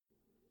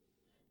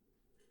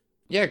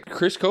Yeah,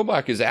 Chris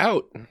Kobach is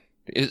out.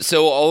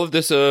 So all of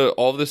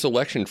this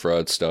election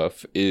fraud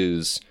stuff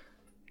is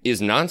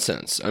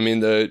nonsense. I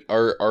mean,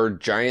 our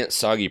giant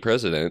soggy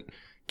president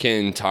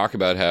can talk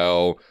about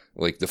how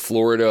like the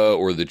Florida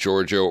or the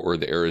Georgia or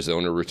the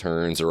Arizona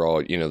returns are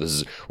all, this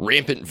is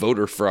rampant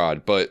voter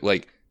fraud. But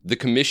like the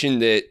commission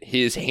that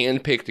his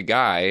handpicked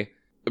guy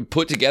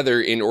put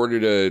together in order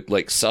to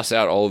like suss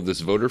out all of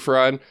this voter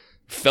fraud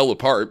fell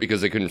apart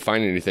because they couldn't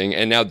find anything.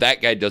 And now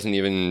that guy doesn't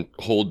even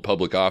hold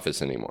public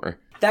office anymore.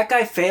 That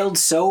guy failed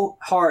so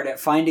hard at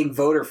finding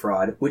voter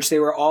fraud, which they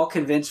were all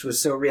convinced was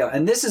so real.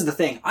 And this is the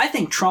thing. I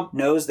think Trump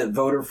knows that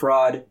voter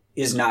fraud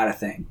is not a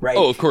thing, right?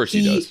 Oh, of course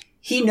he does.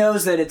 He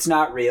knows that it's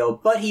not real,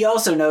 but he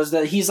also knows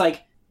that he's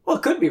like, well,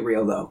 it could be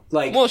real, though.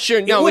 Like, well,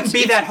 sure, no, it wouldn't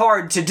be that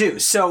hard to do.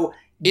 So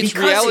it's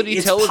reality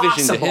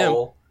television to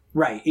him.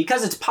 Right.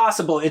 Because it's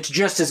possible, it's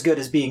just as good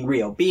as being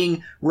real.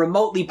 Being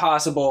remotely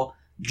possible,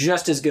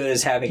 just as good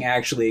as having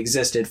actually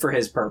existed for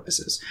his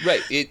purposes.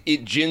 Right.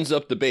 It gins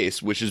up the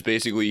base, which is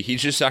basically,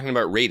 he's just talking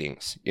about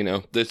ratings.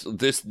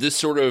 This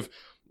sort of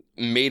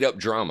made up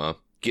drama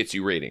gets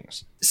you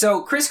ratings.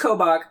 So Chris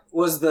Kobach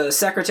was the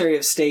Secretary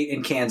of State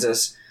in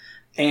Kansas,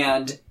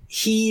 and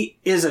he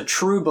is a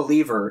true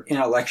believer in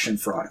election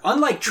fraud.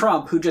 Unlike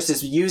Trump, who just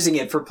is using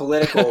it for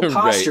political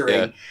posturing,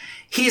 right, yeah.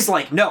 He's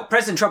like, no,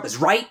 President Trump is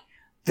right.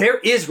 There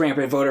is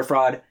rampant voter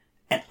fraud,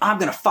 and I'm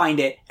going to find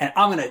it, and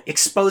I'm going to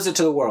expose it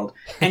to the world.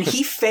 And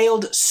he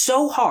failed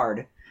so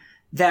hard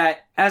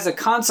that as a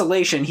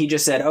consolation, he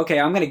just said, okay,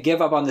 I'm going to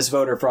give up on this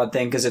voter fraud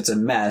thing because it's a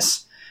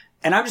mess,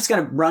 and I'm just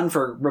going to run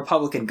for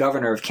Republican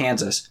governor of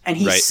Kansas. And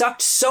he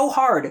sucked so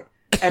hard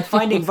at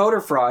finding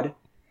voter fraud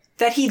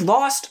that he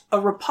lost a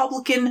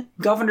Republican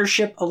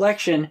governorship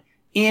election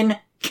in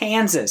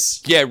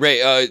Kansas. Yeah,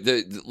 right.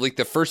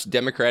 The first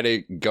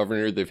Democratic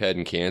governor they've had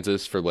in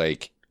Kansas for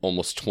like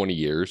almost 20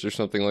 years or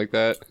something like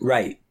that.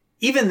 Right.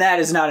 Even that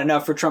is not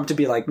enough for Trump to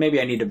be like, maybe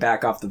I need to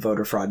back off the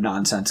voter fraud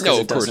nonsense because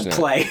it doesn't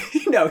play.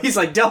 He's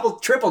like double,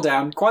 triple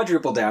down,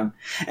 quadruple down.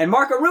 And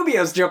Marco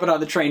Rubio's jumping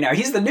on the train now.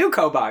 He's the new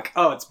Kobach.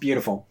 Oh, it's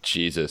beautiful.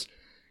 Jesus.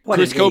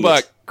 Chris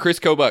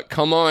Kobach,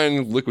 come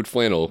on, Liquid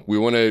Flannel. We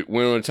want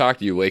to talk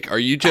to you. Like, are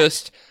you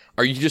just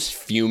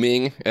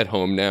fuming at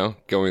home now,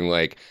 going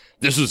like,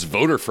 this was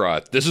voter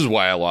fraud. This is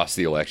why I lost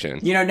the election.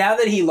 Now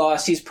that he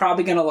lost, he's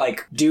probably gonna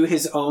like do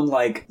his own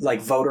like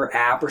voter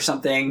app or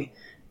something,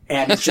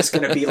 and it's just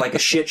gonna be like a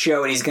shit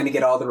show, and he's gonna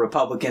get all the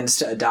Republicans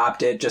to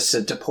adopt it just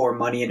to pour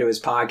money into his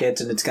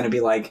pockets, and it's gonna be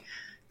like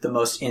the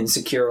most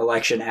insecure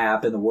election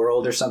app in the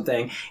world or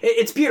something.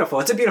 It's beautiful.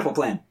 It's a beautiful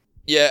plan.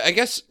 Yeah, I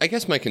guess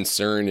my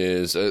concern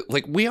is,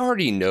 we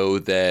already know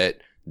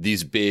that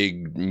these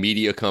big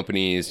media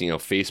companies,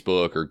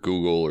 Facebook or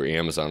Google or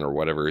Amazon or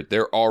whatever,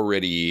 they're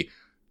already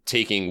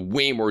taking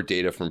way more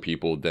data from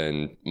people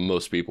than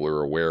most people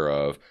are aware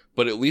of.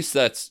 But at least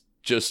that's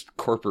just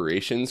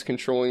corporations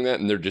controlling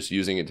that, and they're just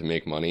using it to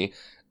make money.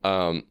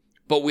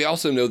 But we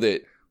also know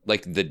that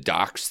like the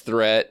dox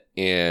threat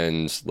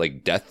and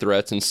like death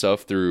threats and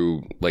stuff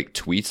through like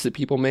tweets that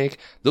people make,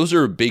 those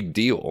are a big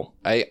deal.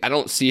 I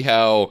don't see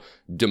how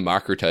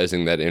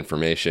democratizing that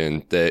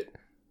information that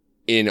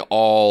in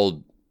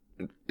all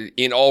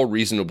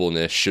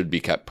reasonableness should be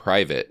kept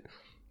private,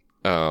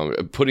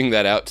 putting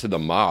that out to the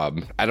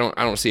mob, I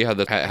don't see how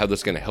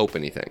that's going to help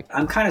anything.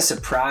 I'm kind of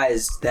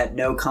surprised that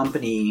no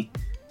company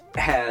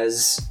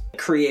has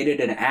created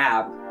an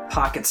app,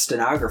 Pocket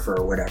Stenographer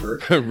or whatever,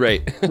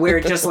 right, where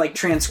it just like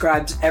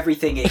transcribes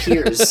everything it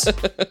hears,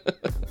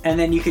 and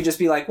then you could just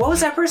be like, what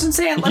was that person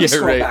saying? Let me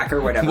scroll back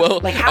or whatever.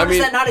 Well, like, how does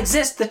that not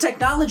exist? The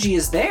technology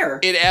is there.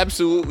 It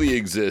absolutely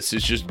exists.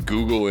 It's just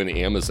Google and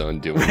Amazon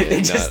doing it.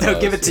 They just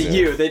don't give it to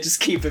you. They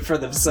just keep it for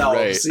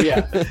themselves. Right.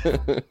 Yeah.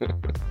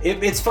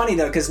 It's funny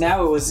though, because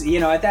now it was,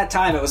 at that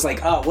time it was like,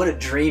 oh, what a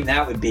dream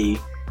that would be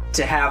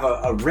to have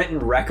a written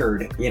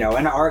record,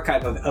 an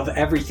archive of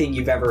everything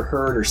you've ever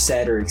heard or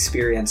said or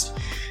experienced.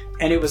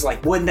 And it was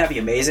like, wouldn't that be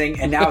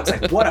amazing? And now it's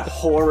like, what a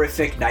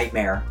horrific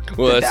nightmare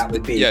that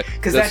would be.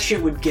 Because that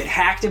shit would get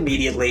hacked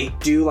immediately,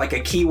 do like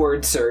a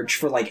keyword search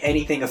for like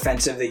anything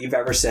offensive that you've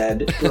ever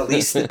said,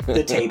 release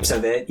the tapes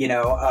of it,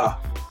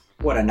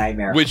 what a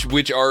nightmare.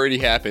 Which already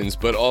happens,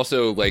 but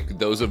also like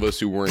those of us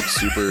who weren't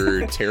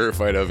super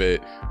terrified of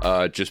it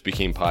just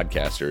became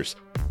podcasters.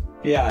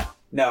 Yeah,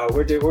 no,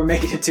 we're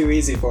making it too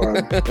easy for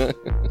them.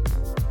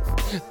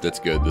 That's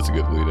good. That's a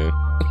good lead-in.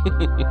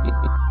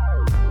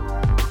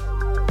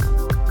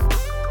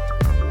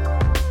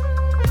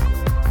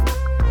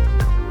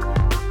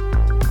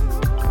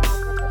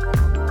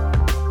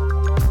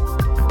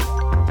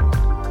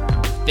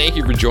 Thank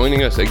you for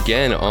joining us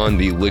again on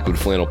the Liquid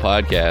Flannel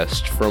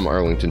Podcast from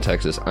Arlington,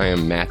 Texas. I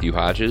am Matthew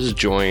Hodges,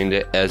 joined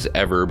as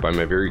ever by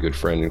my very good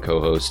friend and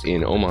co-host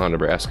in Omaha,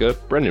 Nebraska,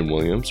 Brendan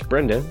Williams.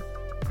 Brendan,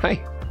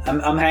 hi.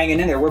 I'm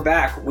hanging in there. We're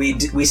back. We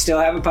still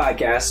have a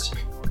podcast.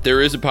 There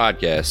is a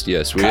podcast,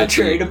 yes.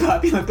 Contrary to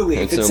popular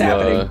belief, it's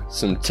happening.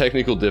 Some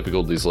technical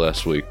difficulties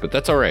last week, but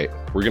that's all right.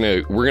 We're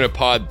gonna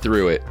pod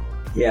through it.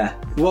 Yeah.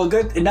 Well,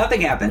 good.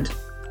 Nothing happened.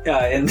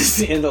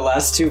 in the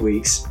last 2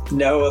 weeks.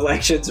 No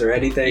elections or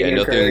anything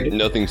occurred.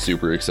 Nothing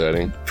super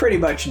exciting. Pretty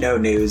much no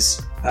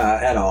news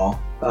at all.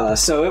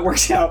 So it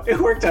worked out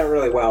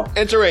really well.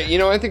 It's all right.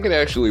 I think it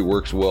actually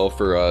works well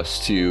for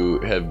us to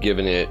have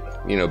given it,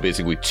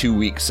 basically 2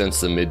 weeks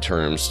since the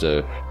midterms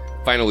to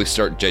finally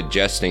start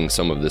digesting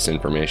some of this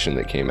information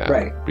that came out.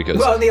 Right. Because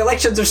the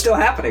elections are still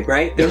happening,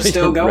 right? They're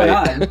still going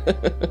on.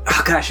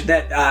 Oh gosh,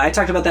 I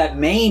talked about that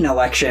Maine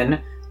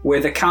election where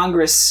the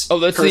Congress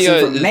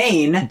person from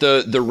Maine,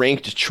 the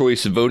ranked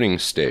choice voting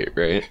state,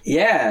 right?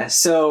 Yeah.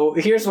 So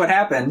here's what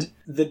happened: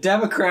 the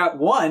Democrat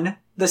won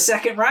the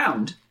second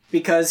round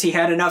because he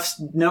had enough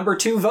number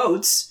 2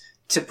 votes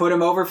to put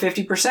him over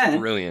 50%.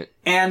 Brilliant.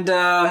 And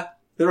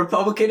the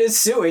Republican is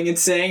suing and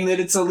saying that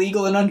it's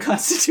illegal and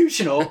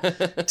unconstitutional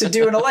to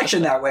do an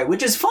election that way,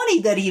 which is funny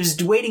that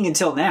he's waiting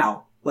until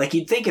now. Like,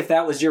 you'd think if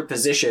that was your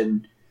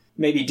position,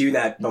 maybe do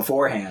that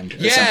beforehand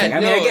or something. I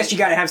mean, I guess you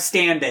got to have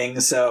standing,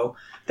 so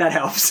that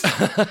helps.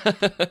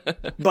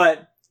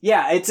 But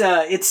yeah,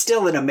 it's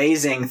still an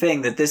amazing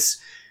thing that this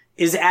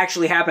is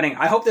actually happening.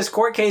 I hope this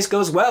court case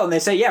goes well and they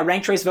say, yeah,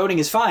 ranked choice voting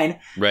is fine.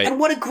 Right. And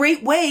what a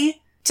great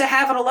way to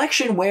have an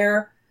election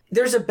where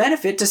there's a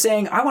benefit to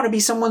saying, I want to be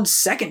someone's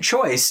second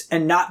choice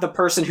and not the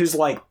person who's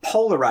like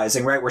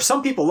polarizing, right? Where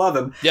some people love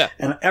him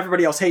and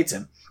everybody else hates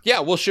him. Yeah,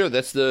 well, sure.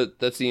 That's the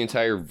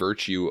entire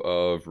virtue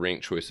of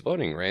ranked choice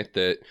voting, right?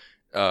 That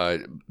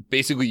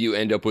basically you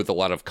end up with a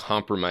lot of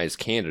compromise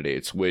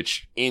candidates,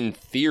 which in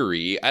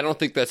theory, I don't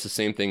think that's the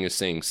same thing as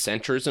saying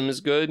centrism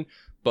is good,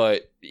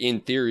 but in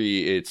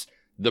theory, it's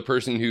the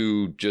person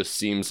who just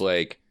seems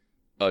like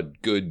a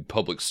good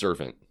public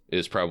servant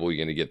is probably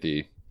going to get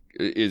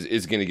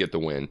is going to get the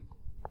win.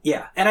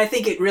 Yeah, and I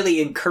think it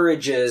really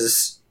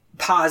encourages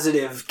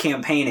positive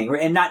campaigning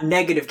and not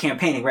negative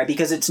campaigning, right?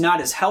 Because it's not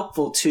as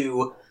helpful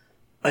to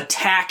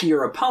attack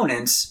your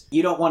opponents.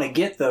 You don't want to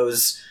get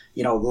those,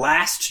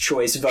 last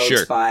choice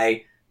votes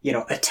by,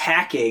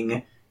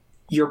 attacking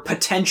your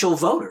potential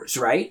voters,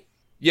 right?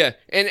 Yeah,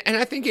 and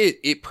I think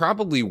it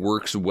probably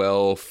works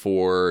well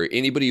for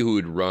anybody who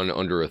would run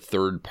under a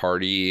third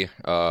party,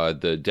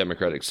 the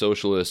Democratic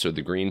Socialists or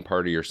the Green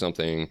Party or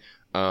something.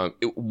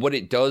 What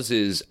it does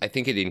is I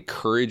think it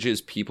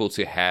encourages people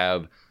to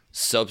have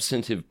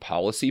substantive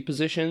policy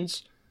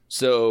positions.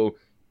 So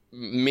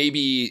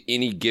maybe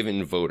any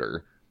given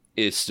voter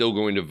is still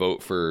going to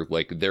vote for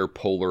like their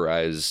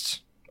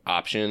polarized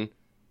option.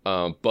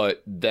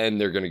 But then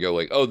they're going to go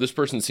like, oh, this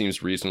person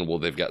seems reasonable.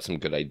 They've got some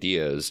good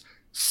ideas.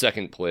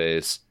 Second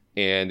place.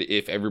 And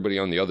if everybody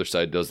on the other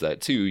side does that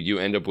too, you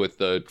end up with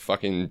the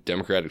fucking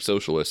Democratic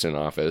Socialist in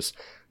office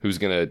who's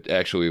going to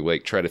actually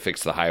like try to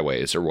fix the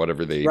highways or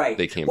whatever they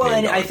campaign Well,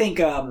 and on. I think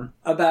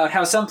about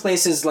how some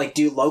places like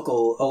do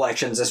local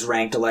elections as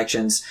ranked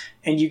elections,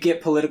 and you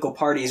get political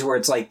parties where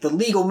it's like the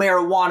Legal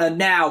Marijuana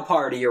Now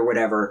party or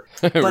whatever.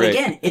 But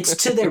again, it's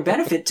to their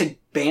benefit to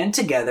band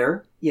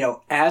together,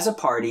 as a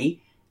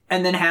party,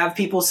 and then have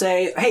people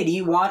say, hey, do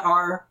you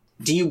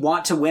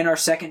want to win our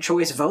second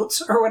choice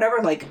votes or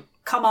whatever? Like,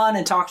 come on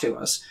and talk to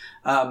us.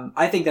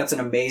 I think that's an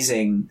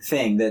amazing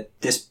thing that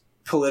this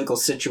political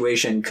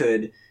situation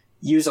could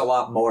use a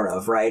lot more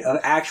of, right?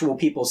 Of actual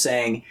people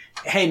saying,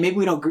 hey, maybe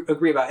we don't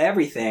agree about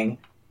everything,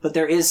 but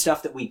there is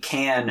stuff that we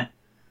can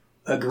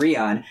agree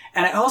on.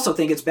 And I also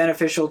think it's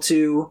beneficial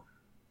to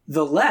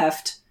the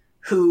left,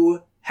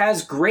 who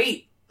has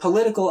great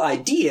political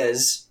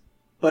ideas,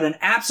 but an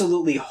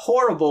absolutely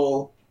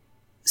horrible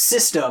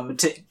system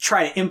to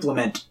try to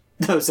implement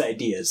those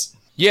ideas.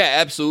 Yeah,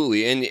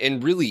 absolutely.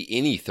 And really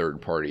any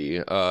third party.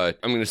 I'm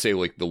going to say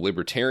like the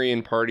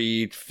Libertarian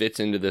Party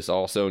fits into this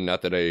also.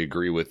 Not that I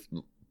agree with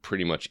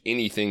pretty much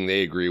anything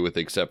they agree with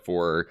except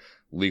for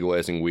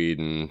legalizing weed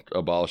and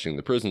abolishing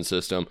the prison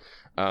system.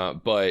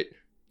 But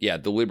yeah,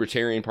 the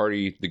Libertarian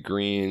Party, the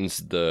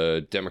Greens,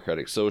 the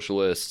Democratic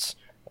Socialists,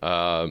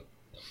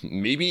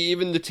 maybe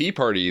even the Tea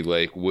Party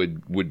like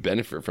would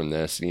benefit from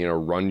this.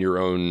 Run your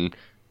own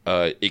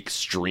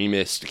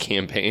extremist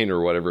campaign or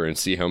whatever and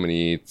see how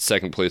many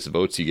second place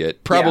votes you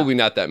get. Probably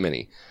not that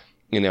many.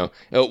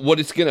 What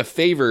it's going to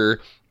favor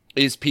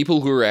is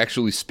people who are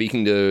actually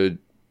speaking to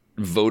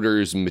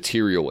voters'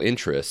 material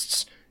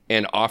interests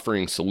and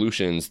offering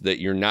solutions that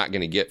you're not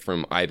going to get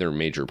from either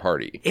major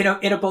party. In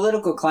a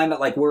political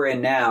climate like we're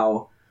in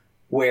now,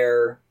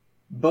 where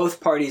both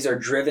parties are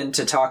driven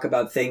to talk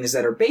about things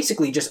that are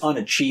basically just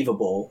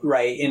unachievable,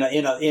 right?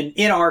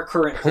 In our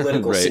current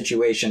political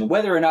situation,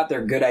 whether or not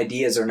they're good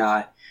ideas or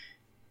not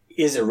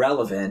is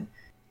irrelevant.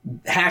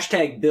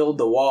 Hashtag build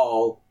the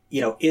wall,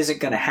 isn't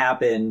going to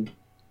happen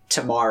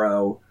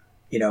tomorrow.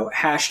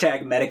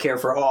 Hashtag Medicare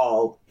for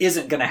all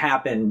isn't going to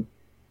happen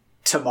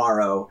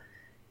tomorrow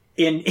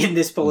in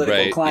this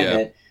political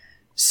climate. Yeah.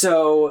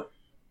 So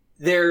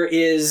there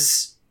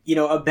is,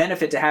 a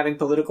benefit to having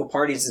political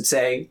parties that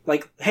say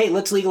like, hey,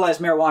 let's legalize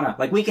marijuana.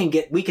 Like we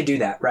could do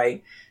that,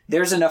 right?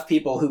 There's enough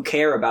people who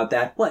care about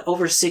that.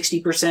 Over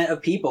 60%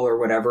 of people or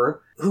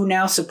whatever who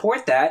now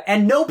support that,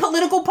 and no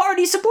political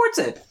party supports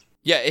it.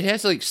 Yeah, it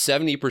has like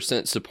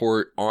 70%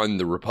 support on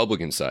the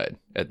Republican side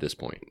at this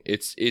point.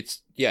 It's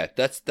yeah,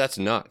 that's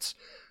nuts.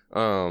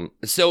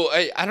 So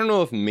I don't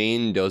know if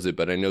Maine does it,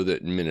 but I know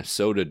that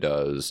Minnesota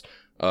does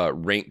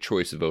ranked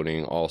choice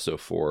voting also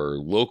for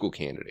local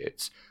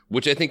candidates,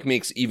 which I think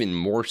makes even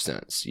more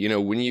sense. You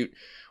know, when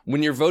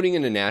you're voting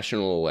in a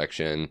national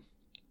election,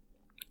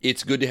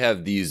 it's good to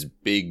have these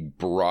big,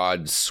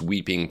 broad,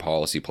 sweeping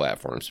policy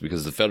platforms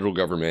because the federal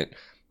government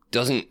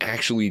doesn't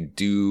actually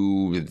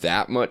do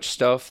that much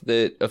stuff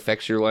that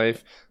affects your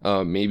life.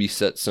 Maybe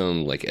set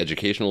some like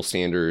educational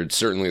standards,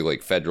 certainly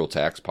like federal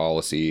tax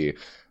policy.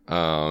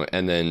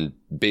 And then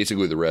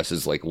basically the rest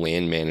is like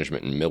land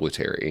management and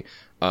military.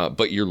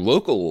 But your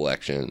local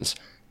elections,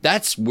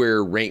 that's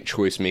where ranked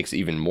choice makes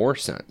even more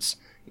sense.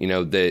 You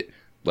know, that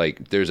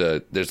like there's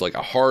like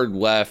a hard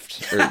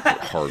left or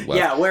hard left,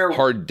 yeah,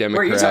 hard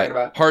Democrat, where are you talking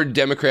about? Hard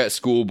Democrat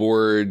school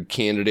board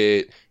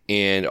candidate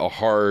and a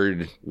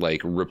hard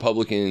like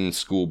Republican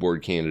school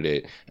board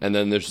candidate. And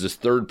then there's this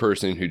third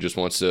person who just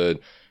wants to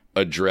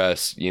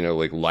address, you know,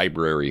 like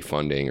library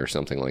funding or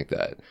something like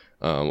that.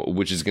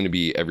 Which is going to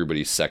be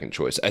everybody's second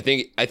choice. I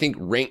think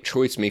ranked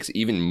choice makes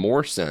even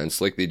more sense,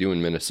 like they do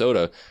in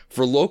Minnesota,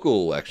 for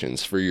local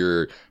elections, for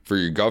your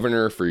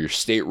governor, for your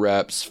state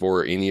reps,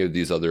 for any of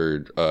these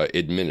other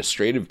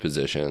administrative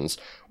positions,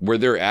 where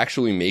they're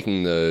actually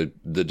making the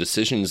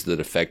decisions that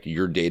affect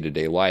your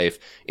day-to-day life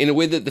in a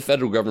way that the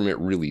federal government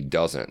really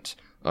doesn't.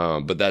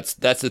 But that's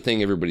the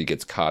thing everybody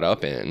gets caught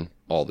up in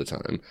all the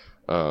time.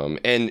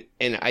 And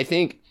I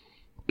think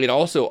it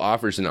also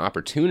offers an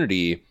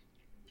opportunity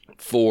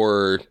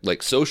for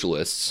like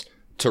socialists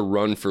to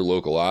run for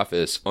local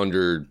office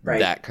under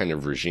that kind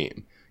of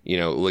regime. You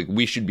know, like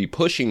we should be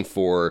pushing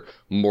for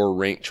more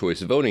ranked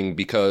choice voting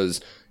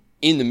because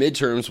in the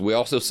midterms, we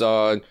also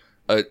saw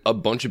a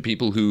bunch of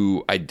people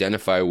who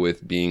identify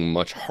with being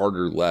much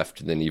harder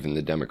left than even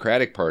the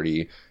Democratic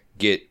Party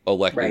get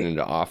elected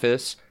into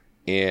office.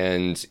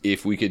 And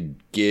if we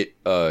could get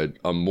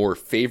a more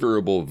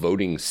favorable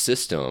voting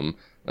system,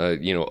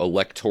 you know,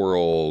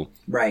 electoral,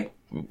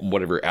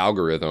 whatever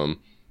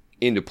algorithm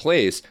into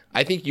place,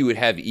 I think you would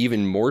have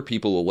even more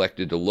people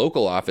elected to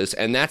local office.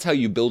 And that's how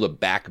you build a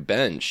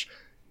backbench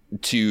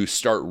to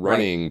start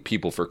running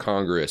people for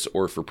Congress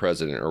or for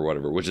president or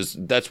whatever,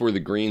 that's where the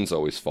Greens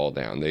always fall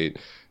down.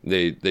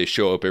 They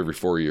show up every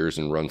 4 years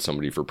and run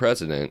somebody for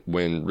president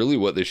when really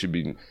what they should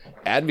be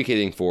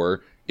advocating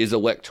for is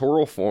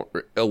electoral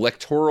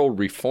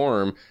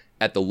reform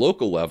at the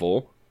local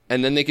level.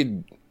 And then they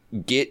could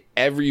get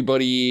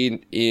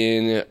everybody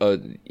in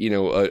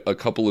a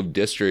couple of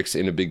districts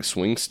in a big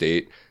swing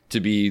state to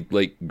be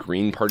like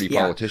Green Party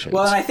politicians.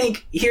 Well, and I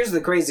think here's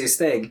the craziest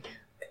thing.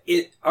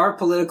 Our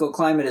political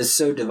climate is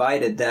so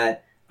divided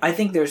that I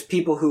think there's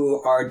people who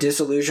are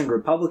disillusioned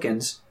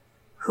Republicans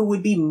who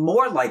would be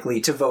more likely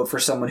to vote for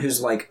someone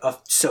who's like a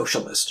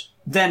socialist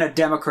than a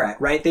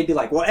Democrat, right? They'd be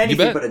like, well,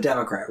 anything but a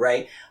Democrat,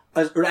 right?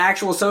 An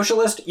actual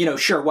socialist, you know,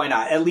 sure, why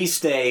not? At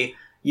least they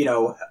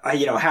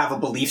have a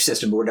belief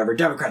system or whatever.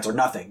 Democrats are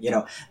nothing. You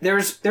know,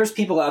 there's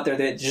people out there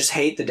that just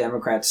hate the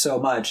Democrats so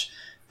much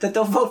that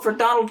they'll vote for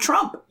Donald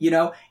Trump. You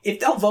know, if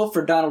they'll vote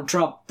for Donald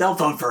Trump, they'll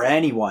vote for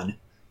anyone.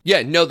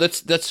 Yeah, no,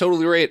 that's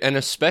totally right. And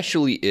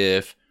especially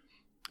if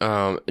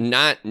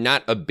not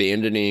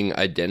abandoning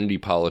identity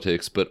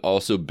politics, but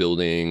also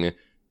building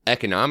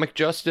economic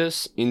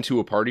justice into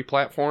a party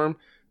platform,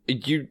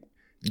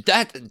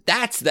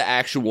 that's the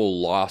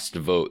actual lost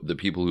vote. The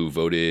people who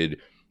voted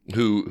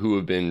who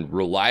have been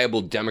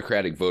reliable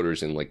Democratic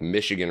voters in like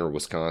Michigan or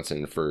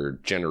Wisconsin for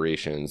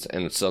generations,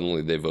 and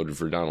suddenly they voted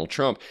for Donald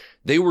Trump.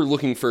 They were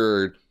looking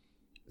for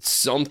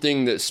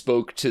something that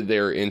spoke to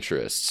their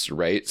interests,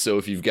 right? So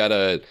if you've got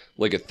a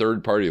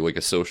third party, like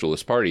a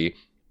socialist party,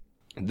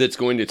 that's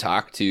going to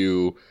talk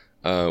to,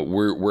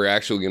 we're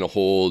actually going to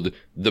hold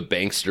the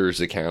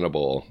banksters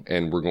accountable,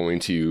 and we're going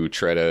to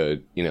try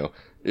to,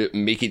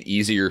 make it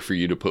easier for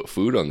you to put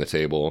food on the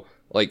table.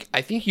 Like,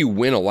 I think you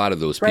win a lot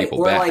of those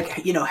people back. Or like,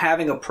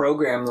 having a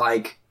program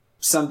like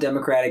some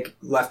Democratic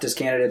leftist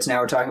candidates now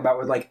are talking about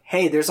with like,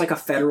 hey, there's like a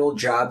federal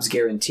jobs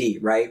guarantee,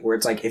 right? Where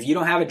it's like, if you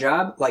don't have a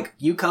job, like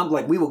you come,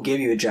 like we will give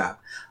you a job.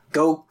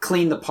 Go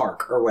clean the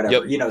park or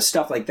whatever,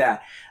 stuff like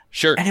that.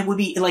 Sure. And it would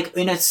be like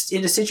in a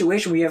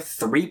situation where you have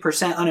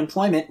 3%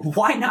 unemployment,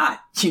 why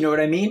not? You know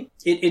what I mean?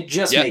 It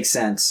just makes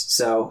sense.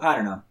 So I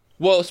don't know.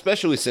 Well,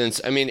 especially since,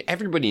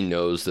 everybody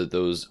knows that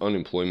those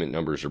unemployment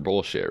numbers are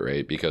bullshit,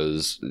 right?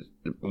 Because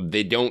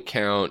they don't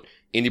count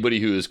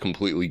anybody who is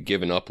completely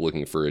given up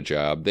looking for a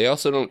job. They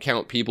also don't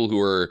count people who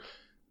are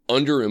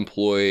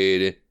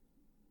underemployed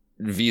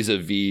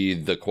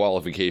vis-a-vis the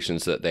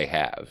qualifications that they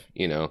have.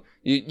 You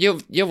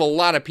have a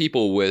lot of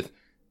people with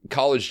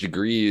college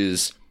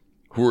degrees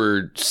who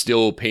are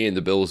still paying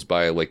the bills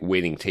by like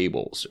waiting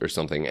tables or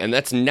something. And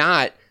that's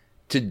not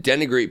to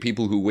denigrate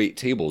people who wait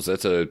tables.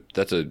 That's a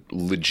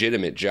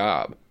legitimate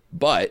job.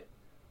 But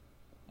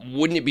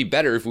wouldn't it be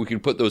better if we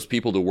could put those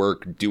people to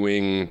work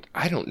doing,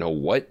 I don't know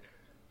what,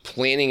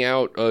 planning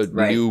out a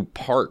new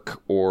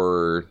park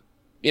or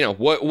you know,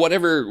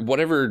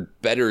 whatever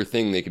better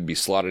thing they could be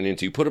slotted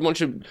into. Put a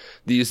bunch of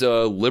these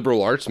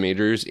liberal arts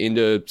majors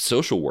into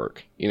social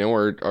work. You know,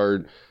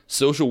 our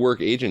social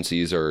work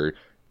agencies are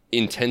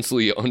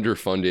intensely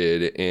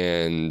underfunded,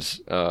 and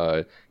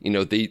you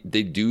know, they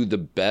do the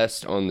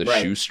best on the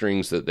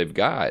shoestrings that they've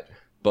got.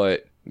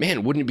 But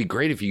man, wouldn't it be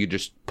great if you could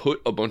just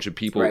put a bunch of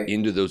people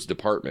into those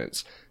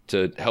departments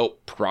to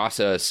help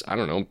process, I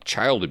don't know,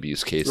 child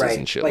abuse cases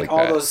and shit like that.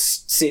 Like all those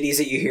cities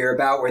that you hear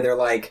about where they're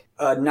like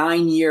a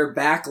 9-year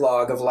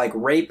backlog of like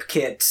rape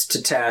kits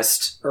to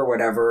test or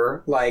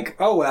whatever. Like,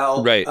 oh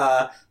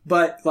well,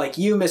 but like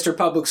you, Mr.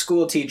 Public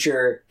School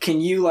Teacher,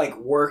 can you like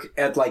work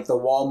at like the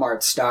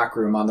Walmart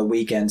stockroom on the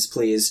weekends,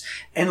 please?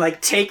 And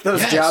like take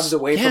those jobs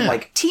away from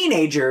like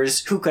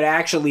teenagers who could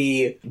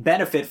actually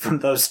benefit from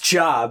those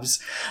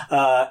jobs.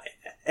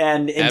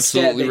 And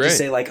instead they just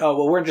say like, oh,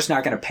 well, we're just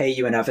not going to pay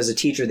you enough as a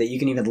teacher that you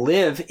can even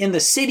live in the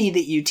city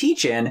that you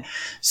teach in.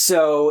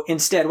 So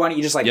instead, why don't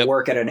you just like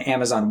work at an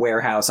Amazon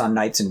warehouse on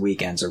nights and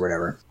weekends or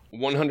whatever?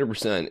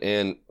 100%.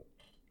 And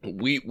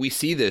we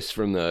see this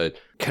from the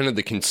kind of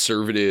the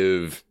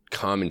conservative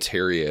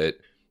commentariat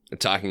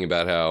talking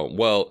about how,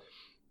 well,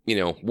 you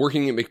know,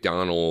 working at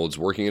McDonald's,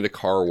 working at a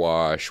car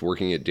wash,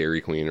 working at Dairy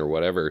Queen or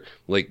whatever,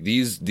 like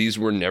these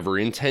were never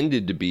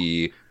intended to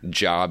be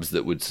jobs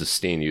that would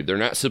sustain you. They're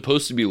not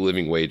supposed to be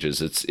living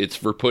wages. It's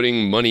for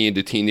putting money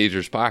into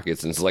teenagers'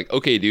 pockets. And it's like,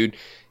 okay, dude,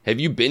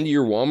 have you been to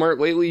your Walmart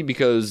lately?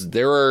 Because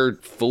there are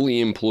fully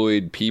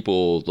employed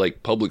people,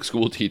 like public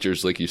school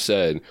teachers, like you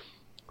said,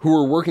 who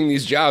are working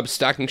these jobs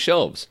stocking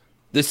shelves.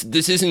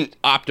 This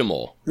isn't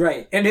optimal.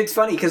 Right. And it's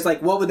funny because,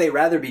 like, what would they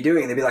rather be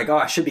doing? They'd be like, oh,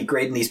 I should be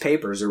grading these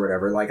papers or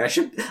whatever. Like, I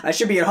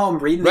should be at home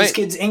reading these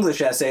kids'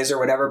 English essays or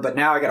whatever, but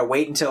now I got to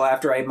wait until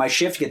after my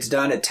shift gets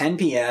done at 10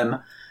 p.m.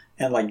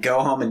 and, like,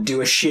 go home and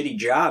do a shitty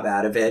job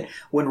out of it,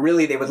 when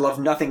really they would love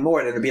nothing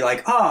more than to be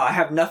like, oh, I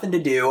have nothing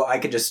to do. I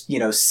could just, you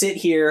know, sit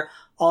here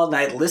all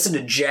night, listen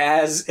to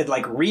jazz, and,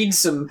 like, read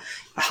some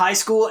high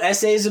school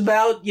essays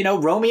about, you know,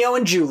 Romeo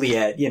and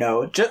Juliet, you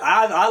know.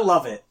 I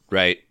love it.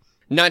 Right.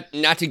 Not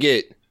to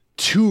get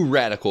too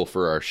radical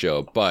for our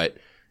show, but,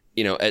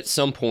 you know, at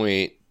some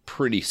point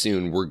pretty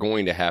soon, we're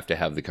going to have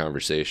the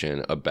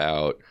conversation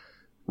about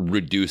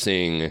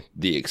reducing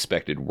the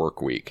expected work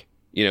week.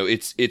 You know,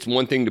 it's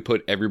one thing to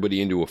put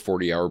everybody into a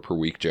 40-hour per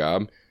week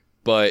job,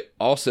 but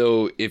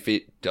also if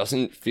it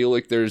doesn't feel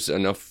like there's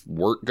enough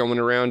work going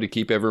around to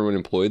keep everyone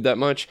employed that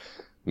much,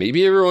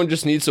 maybe everyone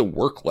just needs to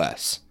work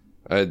less.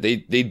 They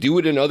do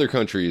it in other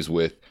countries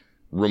with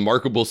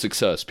remarkable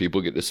success.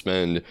 People get to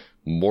spend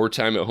more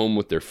time at home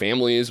with their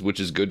families, which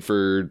is good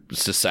for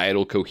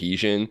societal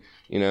cohesion.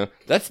 You know,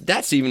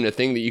 that's even a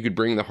thing that you could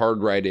bring the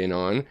hard right in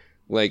on.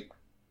 Like,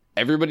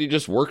 everybody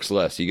just works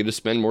less. You get to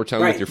spend more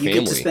time with your family. You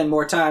get to spend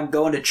more time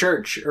going to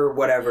church or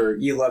whatever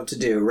you love to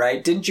do,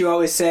 right? Didn't you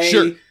always say...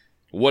 Sure.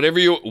 Whatever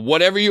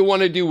you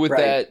want to do with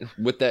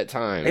that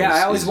time. Yeah,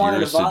 I always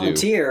wanted to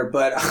volunteer,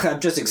 but I'm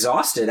just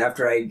exhausted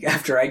after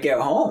I get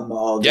home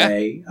all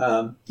day.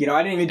 You know,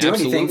 I didn't even do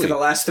anything for the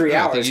last 3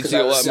 hours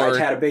because I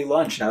had a big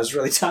lunch and I was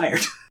really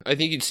tired. I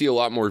think you'd see a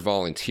lot more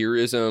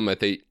volunteerism.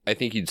 I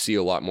think you'd see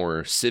a lot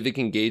more civic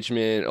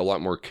engagement, a lot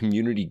more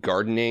community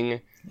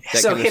gardening.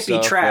 So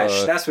hippie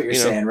trash. That's what you're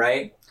saying,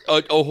 right?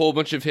 A whole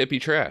bunch of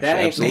hippie trash. That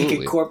ain't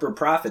making corporate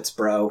profits,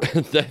 bro.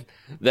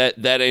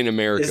 that ain't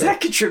America. Is that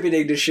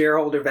contributing to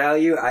shareholder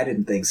value? I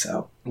didn't think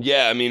so.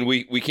 Yeah, I mean,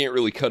 we can't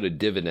really cut a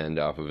dividend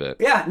off of it.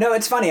 Yeah, no,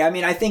 it's funny. I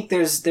mean, I think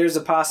there's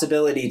a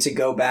possibility to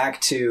go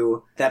back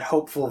to that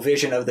hopeful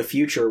vision of the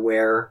future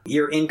where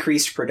your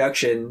increased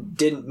production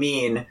didn't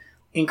mean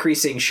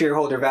increasing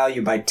shareholder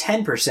value by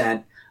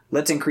 10%.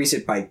 Let's increase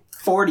it by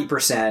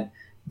 40%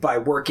 by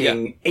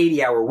working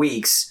 80-hour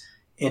weeks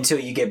until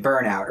you get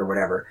burnout or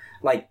whatever.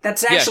 Like,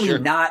 that's actually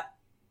not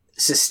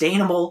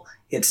sustainable.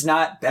 It's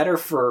not better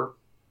for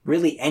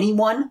really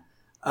anyone.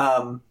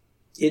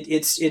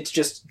 It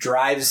just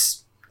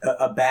drives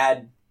a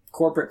bad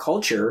corporate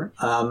culture.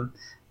 And,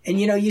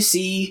 you know, you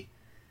see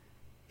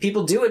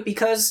people do it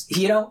because,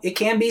 you know, it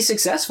can be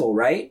successful,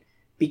 right?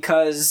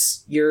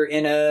 Because you're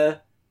in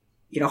a,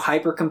 you know,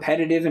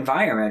 hyper-competitive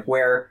environment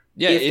where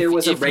if there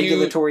was a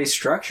regulatory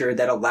structure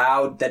that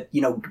allowed, that,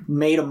 you know,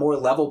 made a more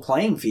level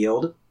playing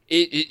field...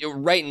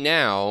 Right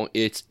now,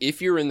 it's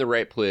if you're in the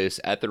right place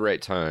at the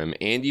right time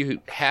and you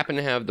happen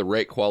to have the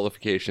right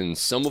qualifications,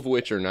 some of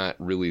which are not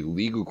really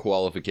legal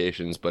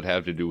qualifications, but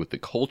have to do with the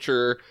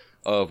culture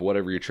of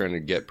whatever you're trying to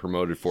get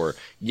promoted for.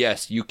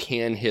 Yes, you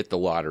can hit the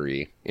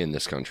lottery in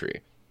this country,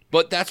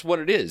 but that's what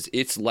it is.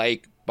 It's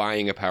like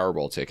buying a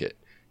Powerball ticket.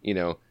 You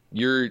know,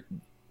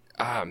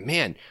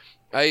 man,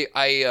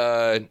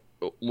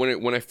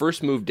 when I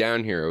first moved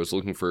down here, I was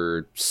looking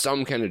for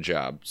some kind of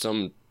job,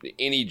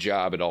 any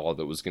job at all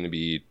that was going to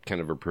be kind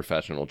of a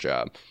professional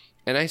job.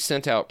 And I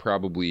sent out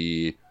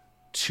probably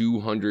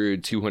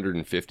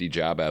 250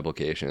 job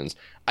applications.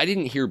 I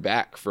didn't hear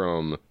back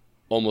from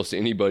almost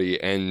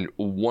anybody. And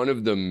one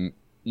of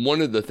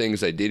the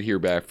things I did hear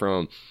back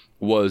from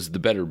was the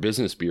Better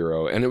Business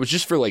Bureau. And it was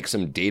just for like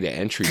some data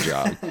entry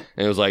job. And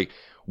it was like,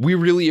 we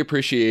really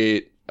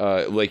appreciate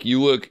Like,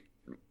 you look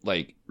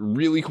like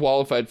really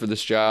qualified for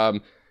this job.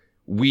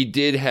 We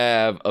did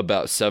have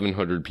about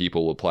 700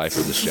 people apply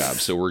for this job.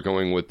 So we're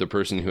going with the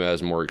person who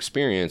has more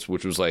experience,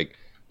 which was like,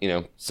 you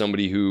know,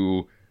 somebody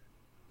who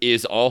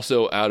is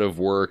also out of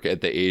work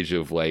at the age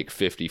of like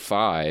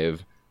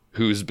 55,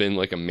 who's been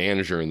like a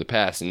manager in the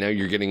past. And now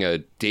you're getting a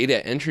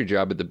data entry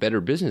job at the Better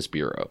Business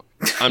Bureau.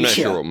 I'm not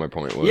sure what my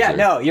point was. Yeah,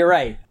 no, you're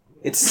right.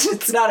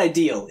 It's not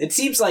ideal. It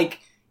seems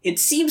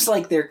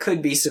like there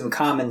could be some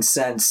common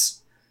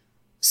sense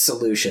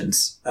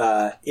solutions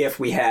if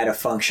we had a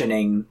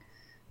functioning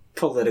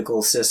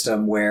political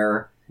system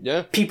where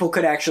people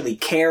could actually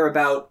care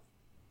about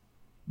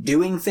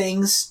doing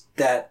things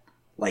that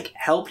like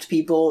helped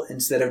people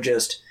instead of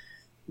just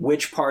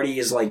which party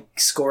is like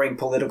scoring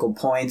political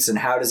points and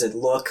how does it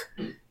look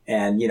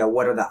and, you know,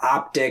 what are the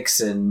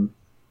optics and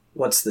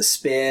what's the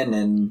spin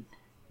and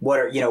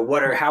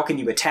how can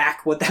you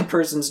attack what that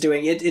person's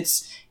doing?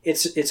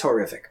 It's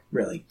horrific,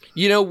 really.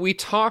 You know, we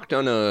talked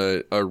on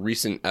a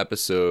recent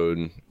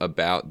episode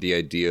about the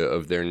idea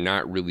of there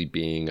not really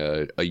being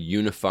a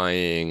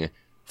unifying,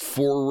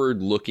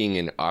 forward-looking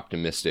and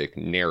optimistic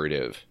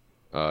narrative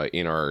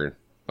in our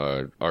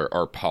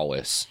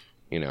polis.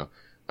 You know,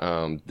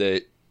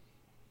 that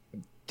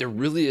there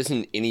really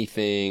isn't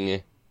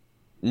anything.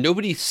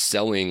 Nobody's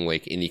selling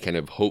like any kind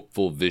of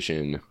hopeful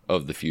vision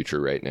of the future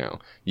right now.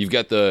 You've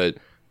got the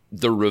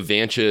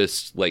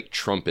revanchist like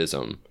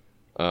Trumpism,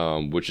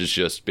 which is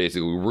just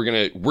basically we're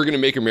gonna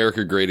make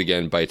America great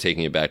again by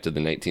taking it back to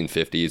the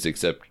 1950s,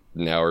 except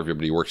now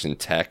everybody works in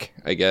tech,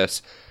 I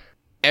guess.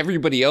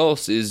 Everybody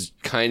else is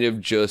kind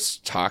of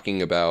just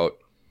talking about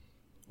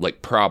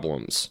like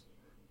problems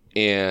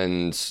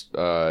and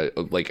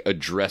like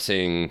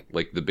addressing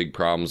like the big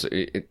problems.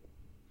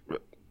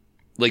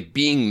 Like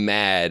being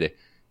mad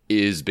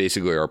is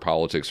basically our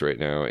politics right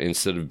now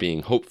instead of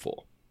being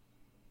hopeful.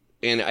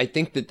 And I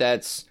think that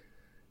that's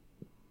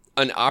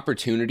an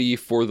opportunity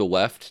for the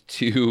left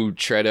to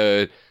try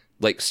to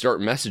like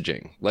start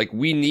messaging. Like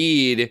we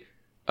need,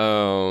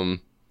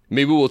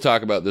 maybe we'll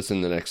talk about this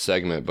in the next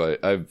segment,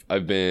 but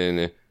I've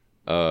been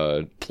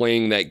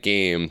playing that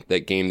game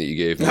that you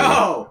gave me.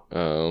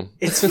 No,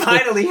 it's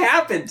finally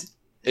happened.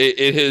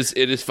 It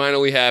has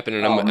finally happened,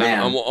 and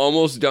I'm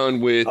almost done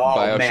with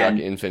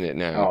BioShock Infinite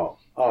now.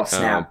 Oh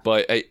snap!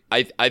 But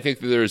I think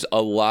that there's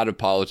a lot of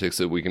politics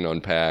that we can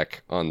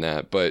unpack on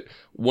that. But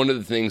one of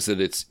the things that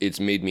it's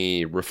made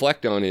me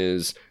reflect on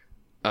is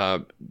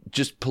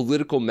just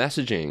political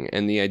messaging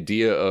and the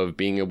idea of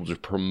being able to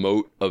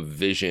promote a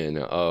vision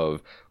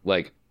of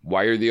like,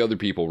 why are the other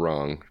people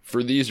wrong?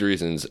 For these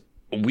reasons,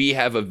 we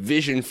have a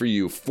vision for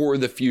you for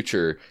the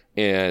future,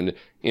 and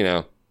you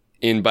know.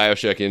 In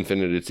BioShock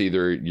Infinite, it's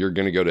either you're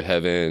going to go to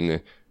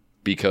heaven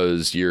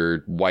because you're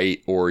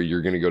white or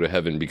you're going to go to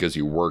heaven because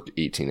you work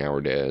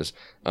 18-hour days.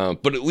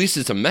 But at least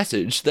it's a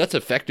message. That's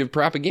effective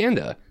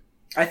propaganda.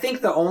 I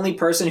think the only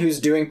person who's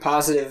doing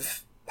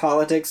positive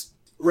politics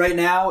right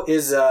now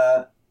is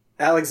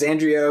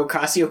Alexandria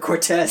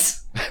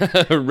Ocasio-Cortez.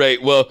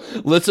 Right. Well,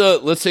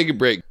 let's take a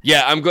break.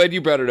 Yeah, I'm glad you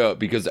brought it up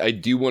because I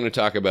do want to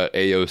talk about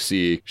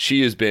AOC.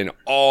 She has been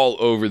all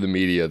over the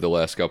media the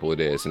last couple of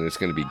days, and it's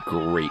going to be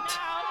great.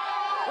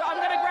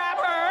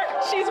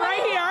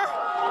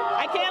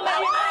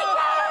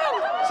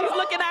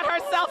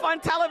 On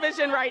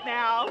television right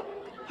now.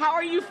 How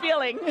are you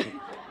feeling?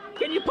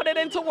 Can you put it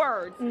into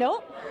words?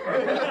 Nope.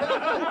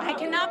 I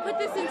cannot put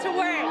this into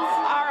words.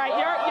 All right,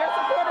 your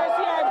supporters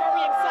here are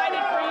very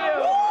excited for you.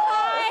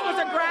 This was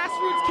a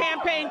grassroots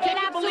campaign.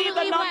 Can you believe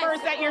the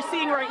numbers that you're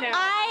seeing right now?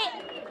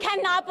 I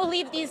cannot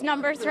believe these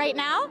numbers right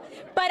now,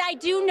 but I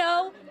do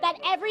know that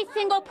every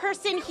single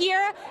person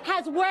here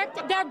has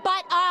worked their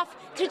butt off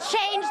to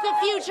change the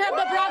future of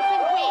the Bronx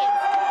and Queens.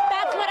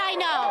 That's what I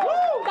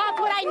know. That's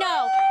what I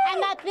know.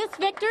 And that this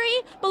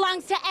victory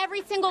belongs to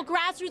every single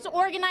grassroots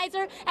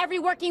organizer, every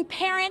working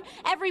parent,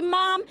 every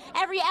mom,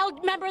 every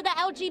member of the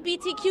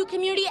LGBTQ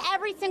community.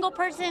 Every single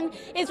person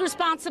is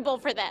responsible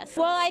for this.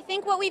 Well, I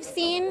think what we've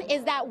seen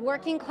is that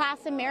working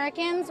class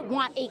Americans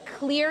want a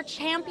clear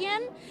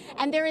champion,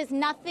 and there is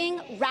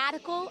nothing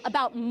radical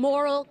about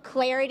moral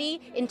clarity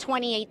in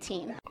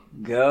 2018.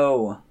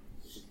 Go.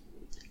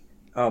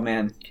 Oh,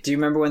 man. Do you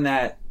remember when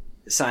that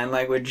sign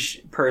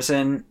language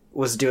person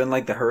was doing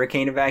like the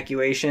hurricane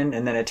evacuation,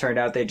 and then it turned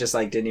out they just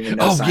like didn't even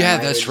know sign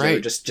language. That's right. They were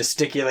just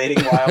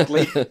gesticulating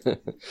wildly.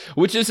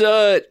 Which is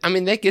I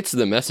mean, that gets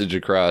the message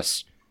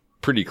across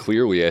pretty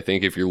clearly, I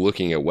think, if you're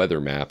looking at weather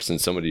maps and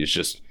somebody is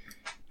just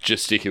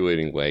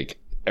gesticulating like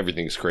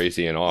everything's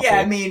crazy and awful.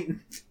 Yeah, I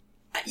mean,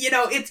 you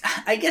know,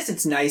 I guess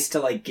it's nice to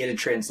like get a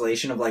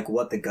translation of like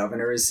what the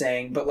governor is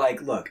saying, but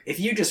like, look, if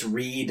you just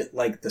read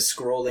like the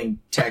scrolling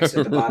text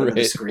at the bottom of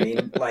the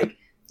screen, like,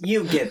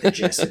 you get the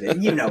gist of it.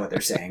 You know what they're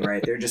saying,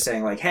 right? They're just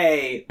saying like,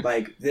 hey,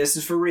 like, this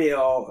is for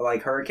real.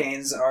 Like,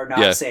 hurricanes are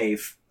not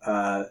safe.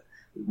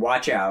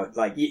 Watch out.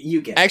 Like,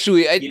 you get it.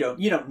 Actually, you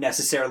don't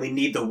necessarily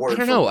need the word. I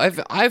don't know.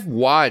 I've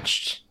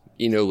watched,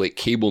 you know, like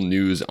cable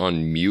news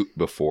on mute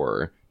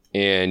before,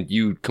 and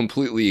you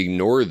completely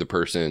ignore the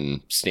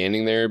person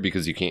standing there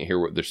because you can't hear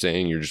what they're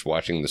saying. You're just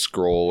watching the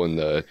scroll and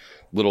the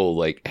little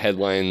like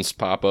headlines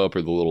pop up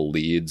or the little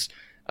leads.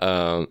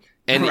 And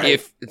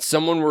if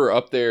someone were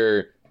up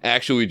there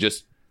actually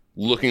just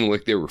looking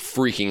like they were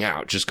freaking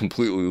out, just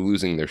completely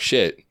losing their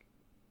shit,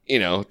 you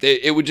know,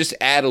 it would just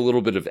add a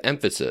little bit of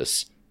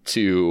emphasis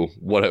to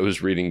what I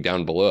was reading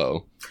down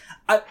below.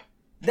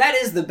 That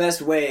is the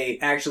best way,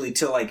 actually,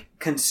 to, like,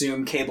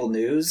 consume cable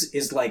news,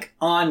 is, like,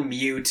 on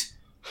mute,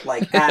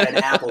 like, at an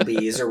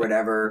Applebee's or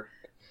whatever,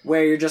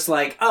 where you're just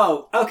like,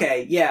 oh,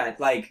 okay, yeah,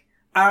 like,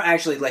 I don't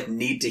actually, like,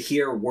 need to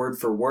hear word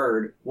for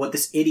word what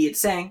this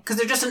idiot's saying, because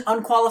they're just an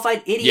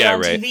unqualified idiot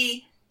on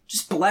TV,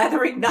 just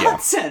blathering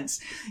nonsense.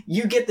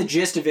 Yeah. You get the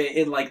gist of it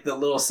in, like, the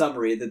little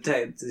summary that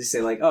they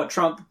say, like, oh,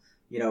 Trump,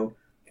 you know,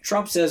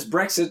 Trump says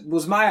Brexit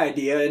was my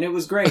idea and it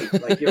was great.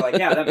 Like, you're like,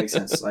 yeah, that makes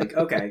sense. Like,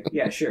 okay,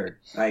 yeah, sure.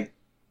 Like,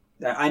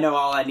 I know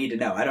all I need to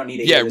know. I don't need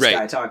to hear this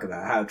guy talk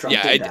about how Trump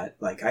did that.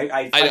 Like,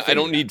 I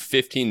don't need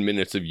 15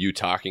 minutes of you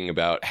talking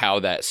about how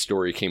that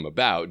story came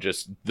about.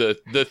 Just the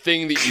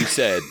thing that you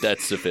said,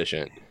 that's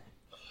sufficient.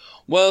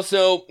 Well,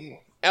 so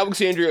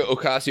Alexandria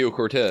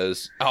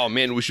Ocasio-Cortez. Oh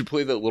man, we should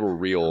play that little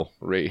reel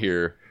right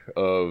here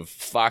of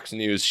Fox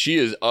News. She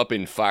is up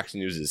in Fox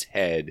News's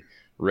head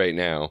right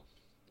now.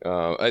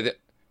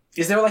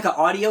 Is there like an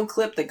audio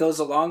clip that goes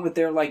along with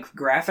their like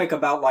graphic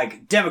about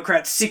like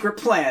Democrats' secret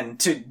plan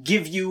to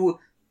give you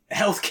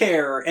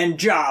healthcare and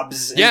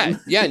jobs?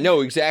 Yeah,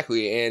 no,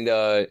 exactly. And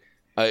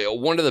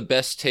one of the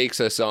best takes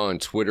I saw on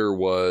Twitter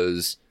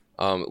was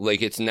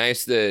like, it's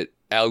nice that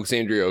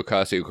Alexandria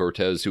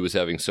Ocasio-Cortez, who was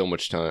having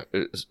such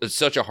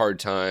a hard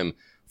time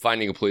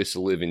finding a place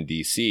to live in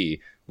DC,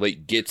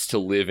 like gets to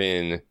live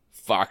in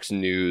Fox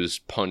News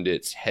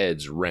pundits'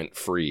 heads rent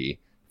free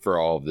for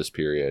all of this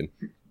period.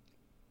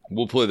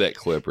 We'll play that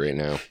clip right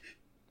now.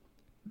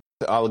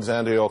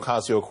 Alexandria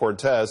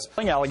Ocasio-Cortez.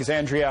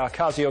 Alexandria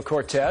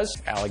Ocasio-Cortez.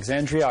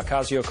 Alexandria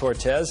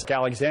Ocasio-Cortez.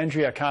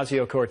 Alexandria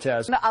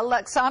Ocasio-Cortez.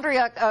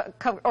 Alexandria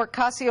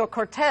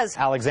Ocasio-Cortez.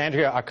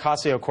 Alexandria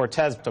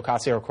Ocasio-Cortez.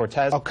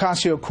 Ocasio-Cortez.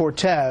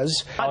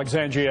 Ocasio-Cortez.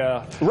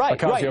 Alexandria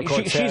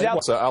Ocasio-Cortez. She's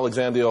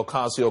Alexandria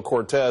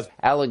Ocasio-Cortez.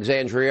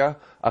 Alexandria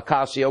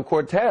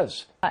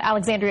Ocasio-Cortez.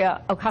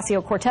 Alexandria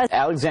Ocasio-Cortez.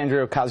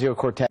 Alexandria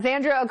Ocasio-Cortez.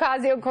 Alexandria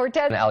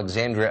Ocasio-Cortez.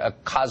 Alexandria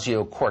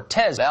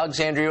Ocasio-Cortez.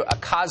 Alexandria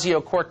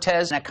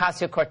Ocasio-Cortez.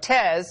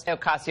 Ocasio-Cortez.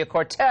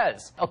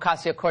 Ocasio-Cortez.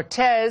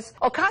 Ocasio-Cortez.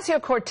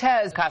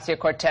 Ocasio-Cortez.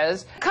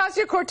 Ocasio-Cortez.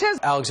 Ocasio-Cortez.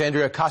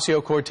 Alexandria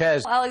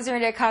Ocasio-Cortez.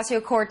 Alexandria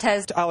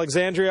Ocasio-Cortez.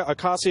 Alexandria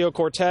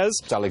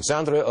Ocasio-Cortez.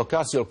 Alexandria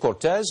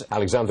Ocasio-Cortez.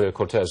 Alexandria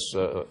Cortez.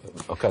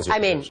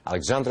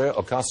 Alexandria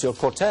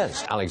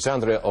Ocasio-Cortez.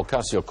 Alexandria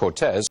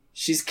Ocasio-Cortez.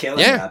 She's killing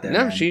it out there.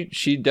 No, man.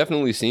 she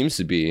definitely seems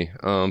to be.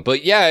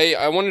 But yeah,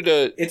 I wanted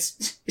to.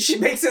 She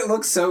makes it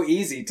look so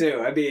easy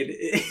too. I mean,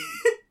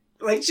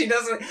 like she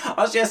doesn't.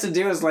 All she has to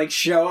do is like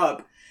show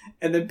up,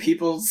 and then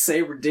people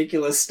say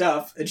ridiculous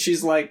stuff, and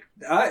she's like,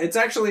 "It's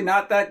actually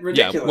not that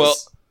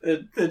ridiculous." Yeah,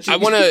 well, I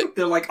want to.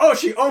 They're like, "Oh,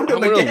 she owned him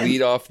again." I want to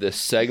lead off this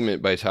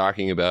segment by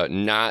talking about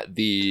not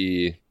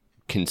the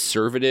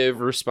conservative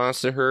response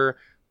to her,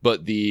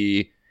 but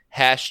the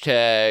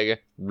hashtag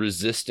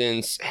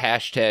resistance,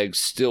 hashtag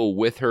still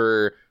with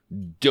her,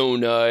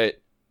 donut,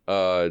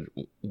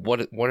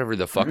 whatever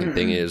the fucking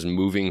thing is,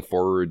 moving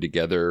forward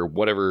together,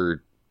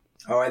 whatever.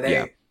 Oh, are they?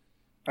 Yeah.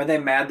 Are they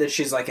mad that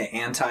she's like an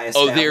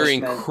anti-establishment? Oh, they're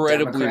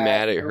incredibly Democrat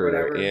mad at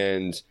her,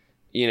 and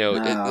you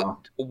know,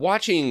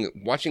 watching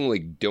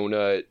like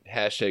donut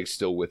hashtag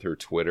still with her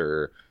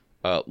Twitter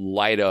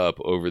light up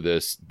over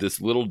this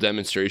little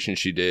demonstration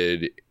she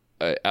did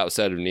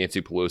outside of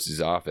Nancy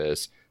Pelosi's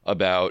office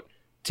about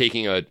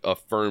taking a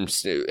firm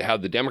how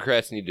the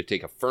Democrats need to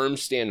take a firm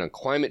stand on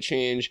climate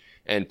change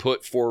and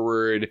put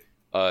forward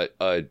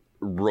a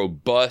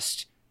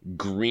robust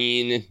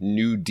Green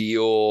New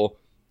Deal.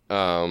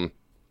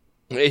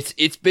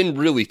 It's been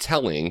really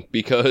telling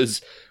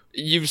because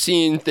you've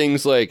seen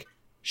things like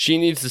she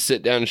needs to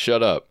sit down and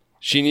shut up.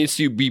 She needs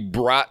to be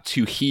brought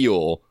to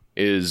heel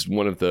is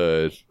one of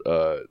the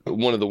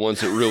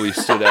ones that really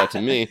stood out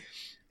to me.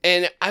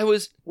 And I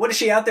was... What is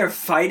she out there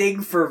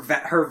fighting for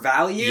her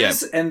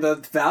values and the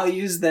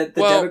values that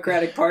the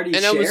Democratic Party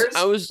shares?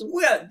 I was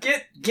well,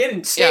 get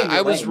in.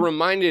 I was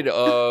reminded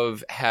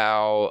of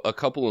how a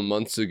couple of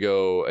months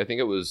ago, I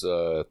think it was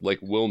like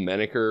Will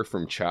Menaker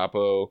from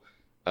Chapo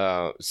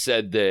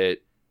said that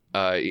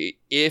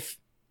if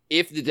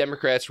the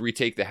Democrats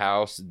retake the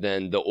House,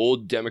 then the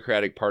old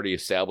Democratic Party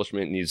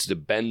establishment needs to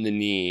bend the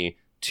knee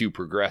to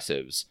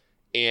progressives.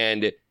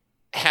 And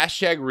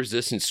hashtag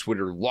resistance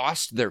Twitter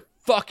lost their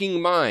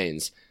fucking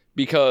minds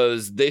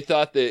because they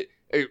thought that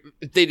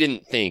they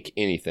didn't think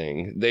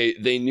anything.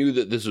 They knew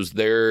that this was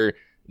their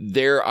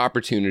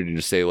opportunity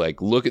to say, like,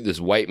 look at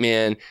this white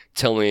man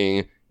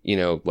telling, you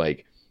know,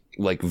 like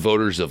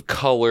voters of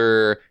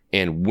color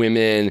and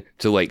women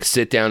to like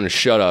sit down and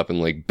shut up and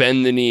like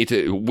bend the knee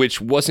to, which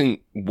wasn't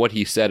what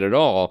he said at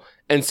all.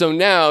 And so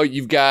now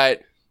you've got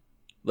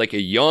like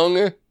a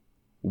young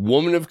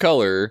woman of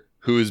color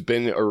who has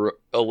been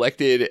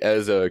elected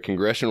as a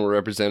congressional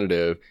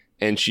representative,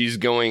 and she's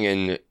going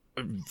and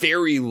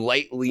very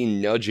lightly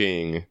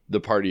nudging the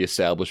party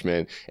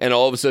establishment, and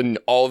all of a sudden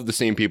all of the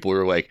same people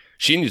are like,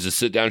 she needs to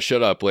sit down,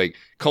 shut up, like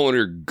calling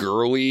her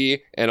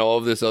girly and all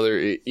of this other,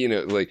 you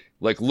know,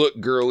 like look,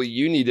 girly,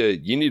 you need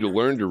to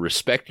learn to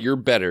respect your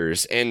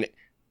betters. And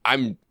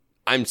I'm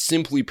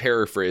simply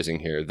paraphrasing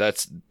here.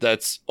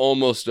 That's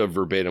almost a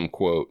verbatim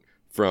quote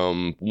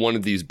from one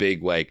of these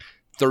big, like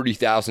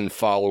 30,000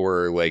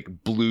 follower,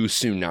 like blue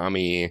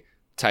tsunami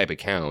type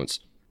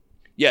accounts.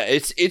 Yeah,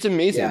 it's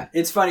amazing. Yeah,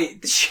 it's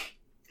funny.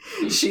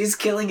 She's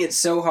killing it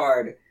so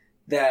hard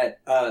that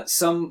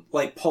some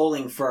like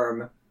polling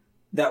firm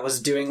that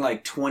was doing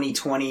like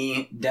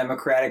 2020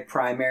 Democratic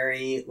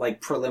primary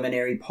like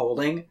preliminary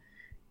polling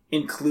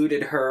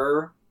included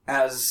her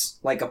as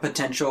like a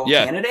potential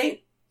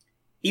candidate,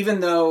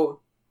 even though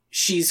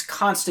she's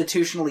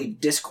constitutionally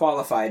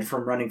disqualified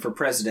from running for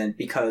president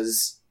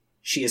because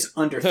she is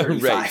under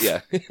 35, right,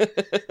 yeah.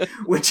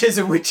 which is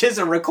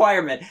a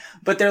requirement.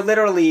 But they're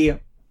literally,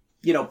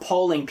 you know,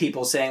 polling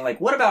people saying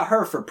like, what about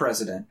her for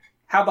president?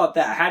 How about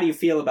that? How do you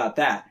feel about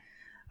that?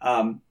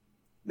 I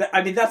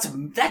mean, that's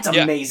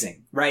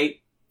amazing,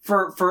 right?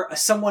 For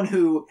someone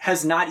who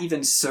has not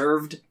even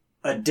served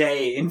a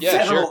day in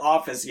federal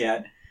office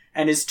yet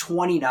and is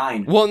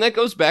 29. Well, and that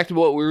goes back to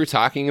what we were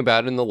talking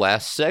about in the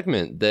last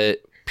segment,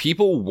 that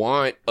people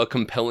want a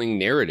compelling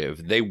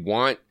narrative. They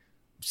want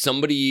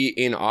somebody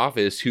in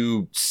office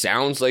who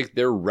sounds like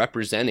they're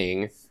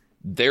representing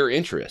their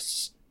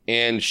interests.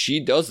 And she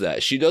does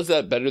that. She does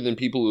that better than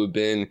people who have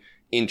been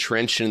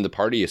entrenched in the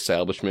party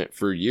establishment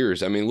for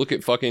years. I mean, look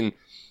at fucking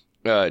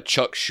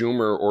Chuck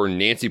Schumer or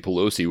Nancy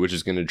Pelosi, which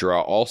is going to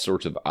draw all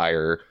sorts of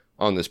ire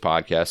on this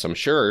podcast, I'm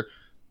sure.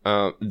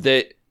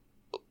 That,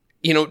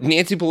 you know,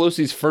 Nancy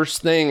Pelosi's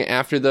first thing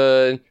after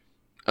the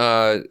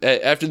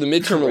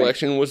midterm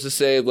election was to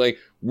say, like,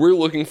 we're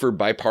looking for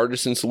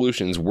bipartisan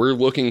solutions. We're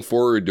looking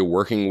forward to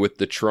working with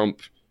the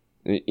Trump,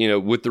 you know,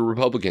 with the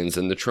Republicans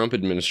and the Trump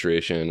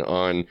administration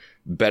on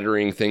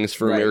bettering things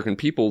for American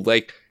people.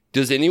 Like,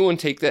 does anyone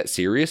take that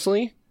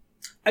seriously?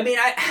 I mean,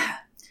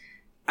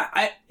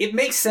 I it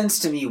makes sense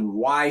to me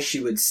why she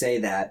would say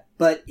that,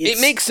 but it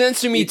makes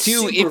sense to me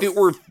too if it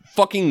were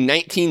fucking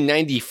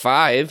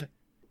 1995.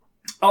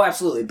 Oh,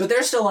 absolutely. But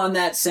they're still on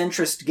that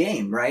centrist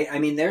game, right? I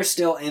mean, they're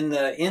still in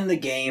the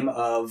game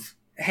of,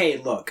 hey,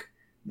 look,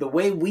 the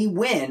way we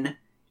win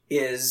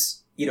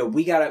is, you know,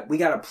 we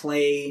gotta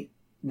play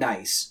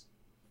nice.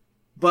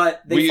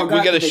 But they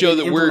forgot that they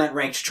didn't implement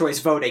ranked choice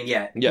voting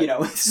yet. You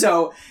know,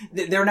 so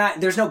they're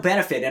not. There's no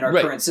benefit in our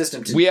current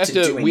system to doing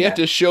that. We have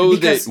to show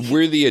that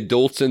we're the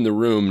adults in the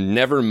room.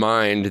 Never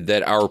mind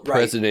that our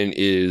president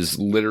is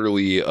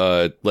literally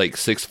a like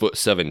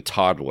 6'7"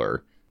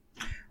 toddler.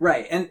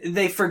 Right, and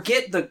they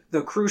forget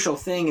the crucial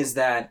thing is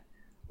that,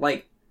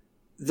 like,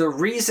 the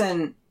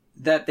reason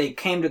that they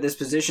came to this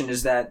position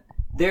is that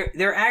they're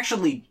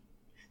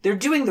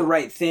doing the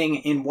right thing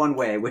in one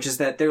way, which is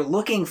that they're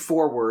looking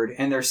forward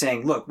and they're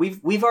saying, look,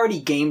 we've already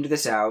gamed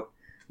this out.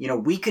 You know,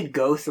 we could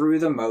go through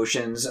the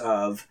motions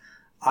of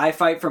I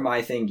fight for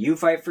my thing, you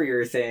fight for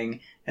your thing,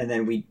 and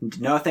then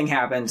nothing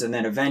happens, and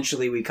then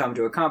eventually we come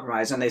to a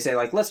compromise. And they say,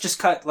 like, let's just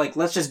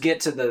get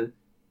to the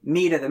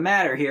meat of the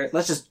matter here.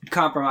 Let's just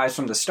compromise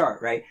from the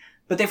start, right?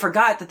 But they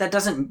forgot that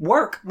doesn't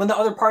work when the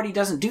other party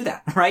doesn't do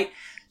that, right?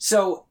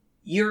 So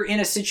you're in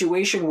a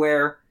situation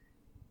where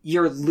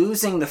you're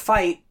losing the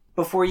fight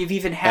before you've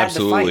even had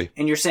the fight,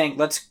 and you're saying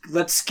let's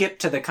skip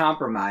to the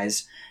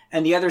compromise,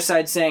 and the other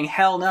side's saying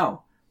hell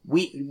no,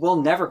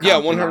 we'll never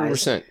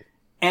compromise. Yeah, 100%.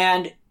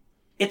 And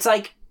it's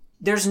like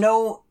there's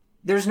no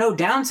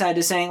downside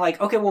to saying,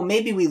 like, okay, well,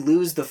 maybe we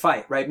lose the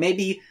fight, right?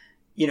 Maybe,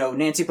 you know,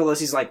 Nancy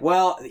Pelosi's like,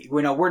 well,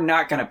 you know, we're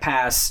not going to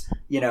pass,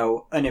 you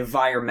know, an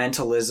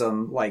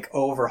environmentalism like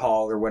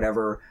overhaul or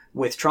whatever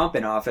with Trump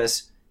in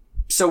office.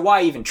 So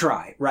why even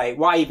try, right?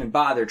 Why even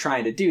bother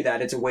trying to do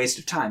that? It's a waste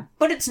of time.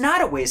 But it's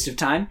not a waste of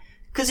time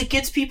because it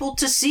gets people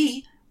to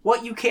see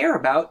what you care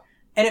about,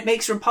 and it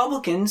makes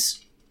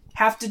Republicans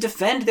have to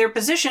defend their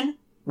position,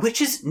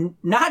 which is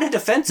not a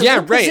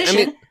defensible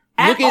position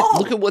at all.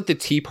 Look at what the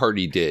Tea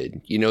Party did.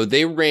 You know,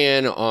 they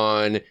ran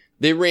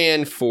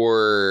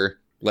for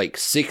like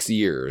 6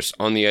 years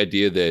on the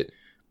idea that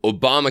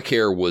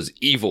Obamacare was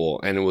evil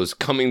and it was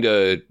coming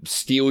to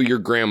steal your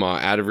grandma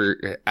out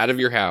of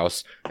your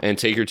house and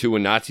take her to a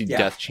Nazi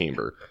death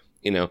chamber.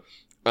 You know,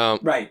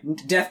 right?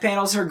 Death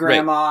panels her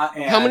grandma. Right.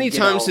 And, how many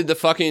times did the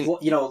fucking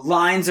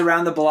lines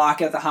around the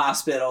block at the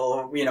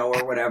hospital,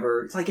 or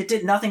whatever? It's like it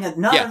did nothing. None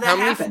of that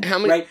happened.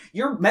 Right?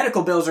 Your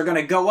medical bills are going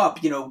to go up,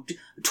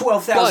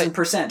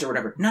 12,000% or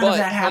whatever. None of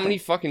that happened. How many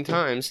fucking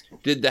times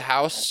did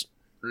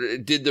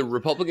the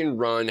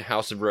Republican-run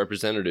House of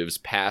Representatives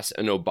pass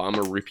an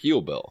Obama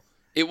repeal bill?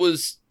 It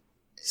was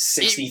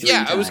 63.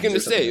 Yeah, I was going to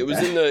say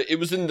it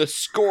was in the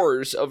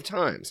scores of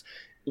times,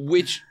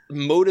 which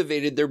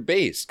motivated their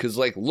base because,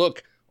 like,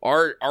 look,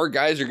 our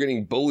guys are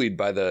getting bullied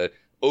by the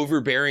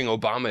overbearing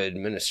Obama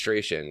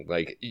administration.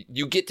 Like,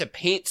 you get to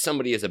paint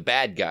somebody as a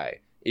bad guy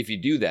if you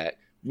do that.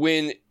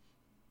 When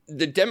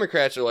the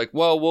Democrats are like,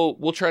 well,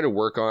 we'll try to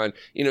work on,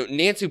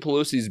 Nancy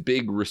Pelosi's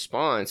big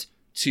response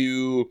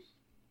to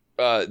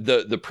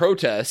the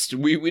protest.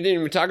 We didn't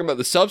even talk about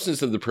the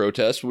substance of the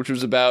protest, which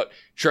was about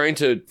trying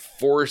to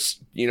force,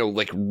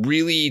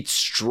 really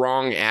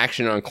strong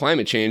action on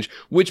climate change,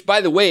 which,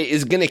 by the way,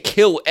 is going to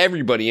kill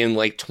everybody in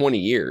 20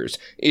 years.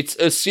 It's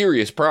a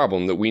serious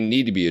problem that we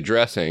need to be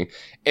addressing.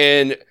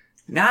 And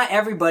not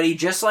everybody,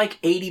 just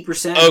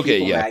 80% of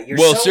people, Matt. You're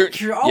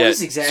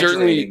always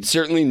exaggerating.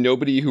 Certainly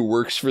nobody who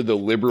works for the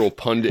liberal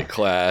pundit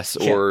class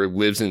or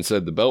lives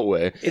inside the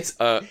Beltway.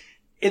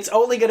 It's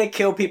only going to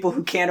kill people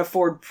who can't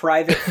afford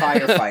private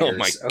firefighters. Oh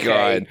my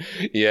God.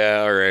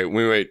 Yeah, all right.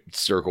 We might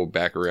circle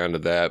back around to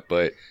that,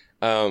 but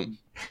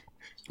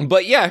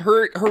yeah,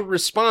 her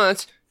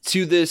response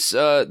to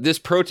this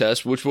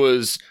protest, which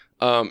was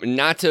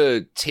not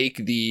to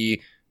take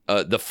the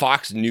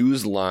Fox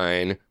News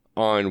line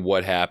on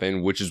what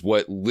happened, which is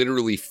what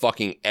literally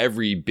fucking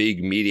every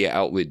big media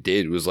outlet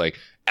did, was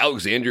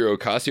Alexandria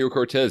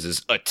Ocasio-Cortez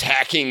is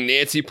attacking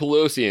Nancy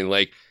Pelosi, and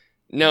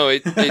no,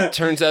 it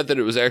turns out that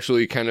it was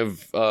actually kind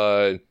of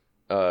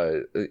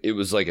it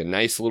was a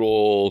nice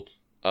little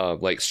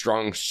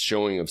strong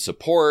showing of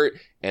support,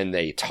 and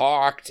they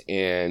talked,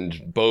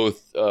 and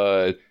both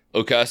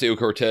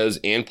Ocasio-Cortez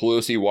and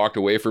Pelosi walked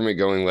away from it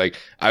going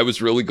I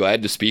was really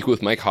glad to speak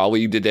with my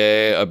colleague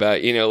today about,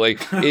 it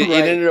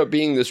ended up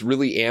being this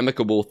really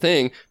amicable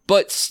thing.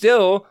 But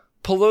still,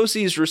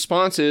 Pelosi's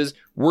response is,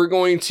 we're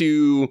going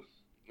to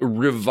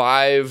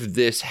revive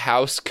this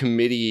House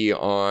committee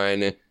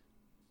on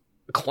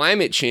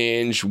climate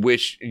change,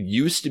 which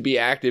used to be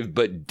active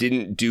but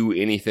didn't do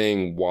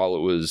anything while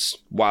it was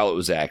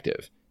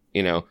active,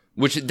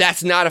 which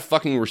that's not a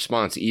fucking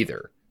response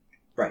either.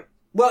 Right.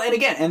 Well,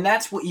 and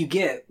that's what you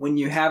get when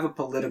you have a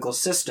political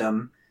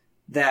system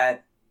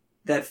that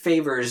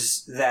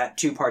favors that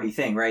two-party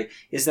thing, right?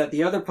 Is that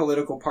the other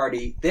political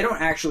party, they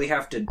don't actually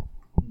have to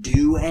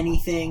do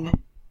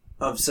anything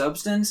of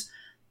substance.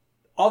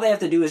 All they have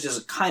to do is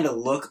just kind of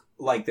look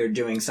like they're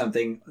doing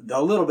something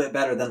a little bit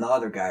better than the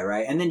other guy,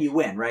 right? And then you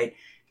win, right?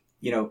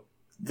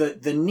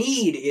 The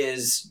need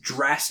is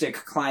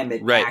drastic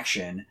climate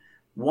action.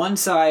 One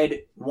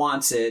side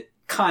wants it,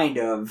 kind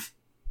of,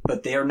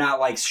 but they're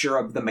not sure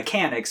of the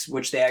mechanics,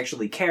 which they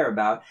actually care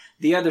about.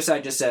 The other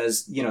side just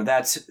says,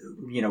 that's,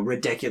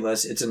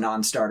 ridiculous. It's a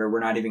non-starter. We're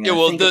not even going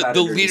to think about it.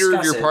 The leader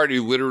of your party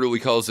literally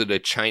calls it a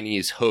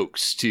Chinese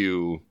hoax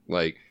to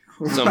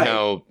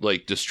somehow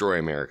destroy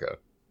America.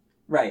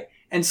 Right.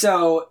 And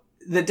so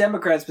the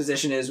Democrats'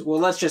 position is, well,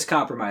 let's just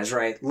compromise,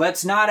 right?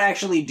 Let's not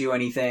actually do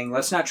anything.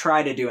 Let's not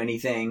try to do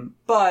anything.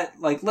 But,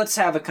 let's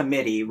have a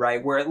committee,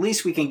 right, where at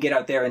least we can get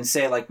out there and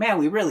say, man,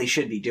 we really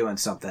should be doing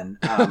something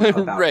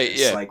about right,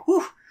 this. Yeah.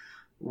 Whew,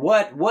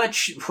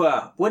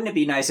 wouldn't it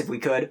be nice if we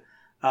could?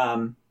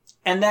 And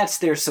that's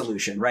their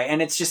solution, right?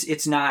 And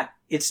it's not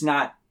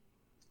energizing.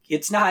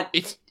 It's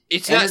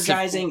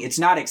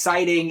not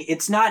exciting.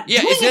 It's not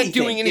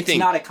doing anything. It's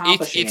not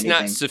accomplishing anything.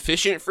 It's not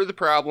sufficient for the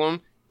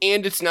problem,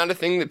 and it's not a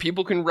thing that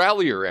people can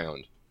rally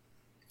around.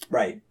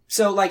 Right.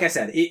 So, like I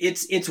said,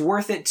 it's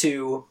worth it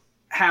to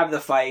have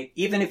the fight.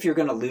 Even if you're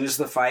going to lose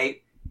the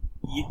fight,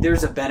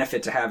 there's a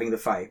benefit to having the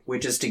fight,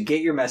 which is to get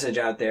your message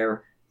out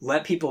there,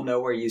 let people know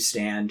where you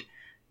stand,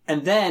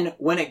 and then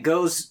when it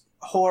goes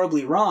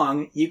horribly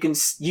wrong, you can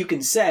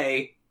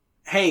say,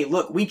 hey,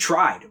 look, we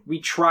tried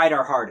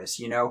our hardest,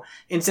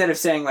 instead of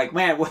saying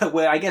man,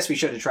 well, I guess we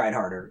should have tried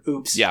harder.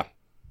 Oops. Yeah.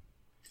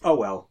 Oh,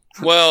 well.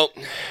 Well,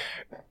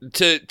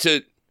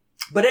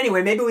 but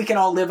anyway, maybe we can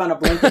all live on a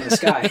blimp in the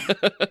sky.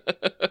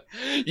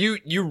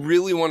 You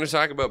really want to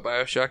talk about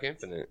BioShock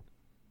Infinite?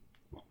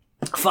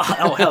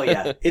 Oh, hell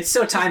yeah. It's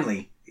so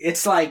timely.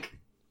 It's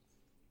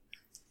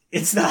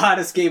it's the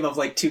hottest game of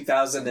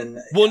 2000 and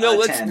well, no,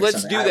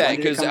 let's do that,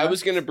 because I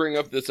was going to bring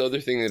up this other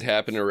thing that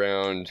happened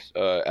around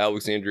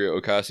Alexandria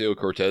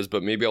Ocasio-Cortez,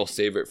 but maybe I'll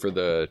save it for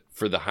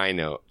the high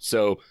note.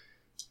 So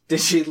did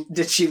she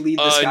lead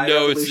the Sky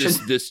no, Revolution?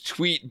 It's this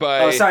tweet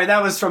by oh, sorry,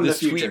 that was from the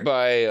future. This tweet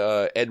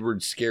by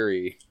Edward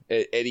Scary,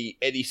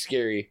 Eddie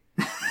Scary.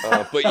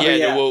 But yeah,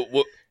 yeah. No,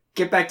 we'll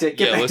get back to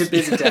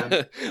Busy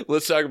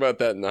Let's talk about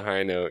that in the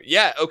high note.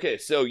 Yeah, okay,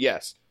 so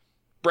yes.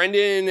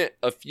 Brendan,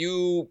 a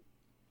few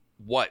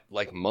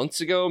months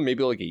ago,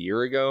 maybe a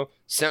year ago,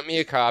 sent me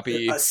a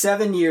copy.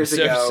 7 years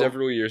ago.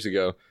 Several years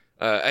ago.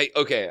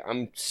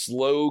 I'm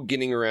slow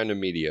getting around to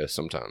media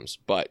sometimes,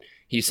 but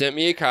he sent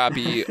me a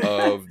copy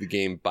of the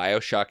game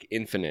BioShock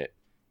Infinite,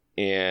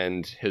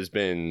 and has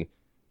been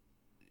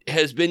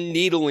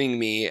needling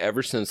me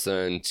ever since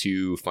then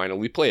to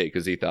finally play it,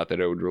 because he thought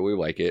that I would really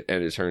like it.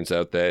 And it turns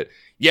out that,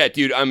 yeah,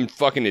 dude, I'm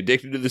fucking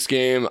addicted to this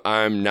game.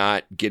 I'm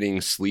not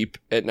getting sleep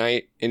at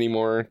night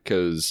anymore,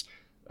 because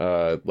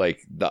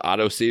the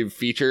autosave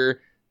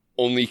feature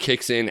only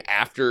kicks in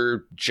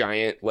after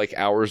giant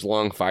hours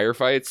long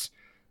firefights.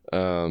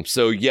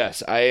 So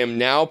yes, I am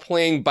now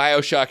playing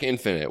BioShock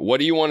Infinite. What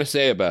do you want to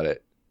say about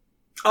it?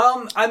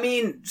 I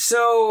mean,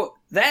 so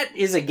that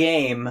is a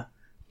game.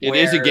 It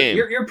is a game.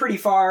 You're pretty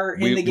far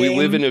in the game.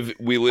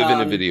 We live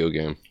in a video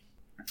game.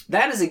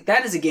 That is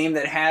a game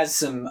that has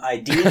some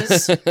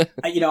ideas.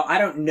 I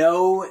don't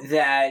know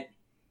that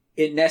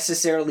it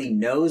necessarily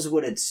knows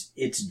what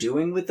it's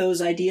doing with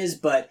those ideas,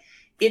 but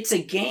it's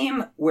a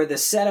game where the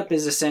setup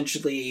is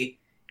essentially,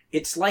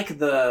 it's like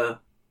the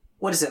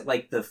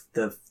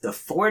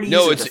 40s.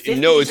 No, or it's the 50s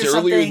no, it's or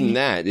earlier something. than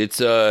that.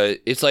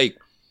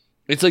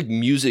 It's like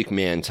Music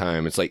Man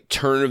time. It's like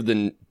turn of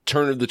the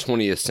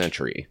 20th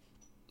century,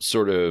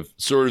 sort of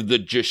the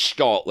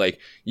gestalt. Like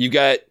you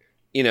got,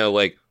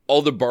 like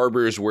all the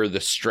barbers wear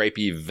the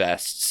stripy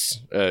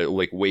vests,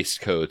 like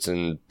waistcoats,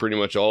 and pretty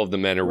much all of the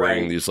men are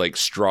wearing these like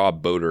straw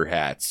boater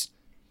hats.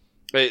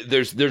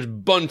 There's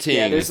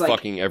bunting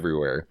fucking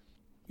everywhere.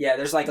 Yeah,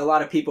 there's like a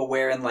lot of people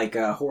wearing like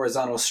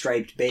horizontal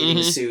striped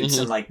bathing suits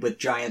and like with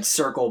giant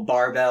circle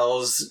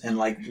barbells and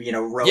like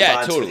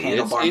robots with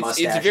handlebar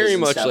mustaches. It's very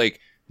much stuff. like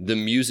the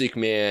Music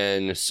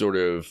Man sort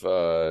of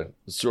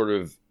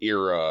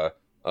era,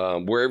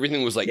 where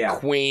everything was like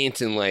quaint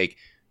and like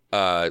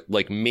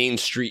Main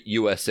Street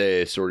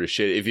USA sort of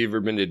shit. If you've ever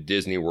been to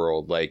Disney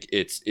World, like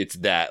it's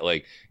that,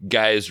 like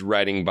guys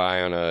riding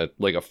by on a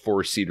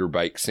 4-seater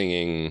bike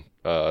singing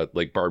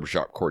like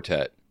barbershop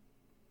quartet.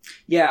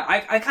 Yeah,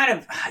 I kind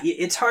of,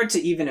 it's hard to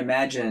even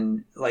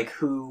imagine like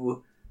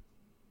who,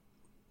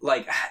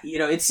 like,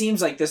 it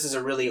seems like this is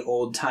a really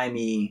old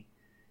timey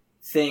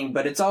thing,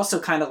 but it's also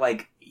kind of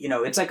like,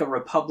 it's like a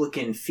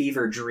Republican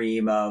fever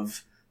dream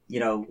of,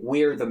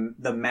 we're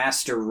the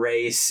master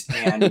race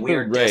and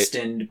we're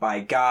destined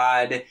by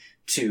God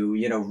to,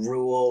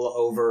 rule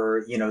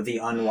over, the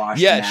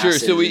unwashed masses.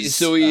 Sure.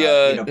 So we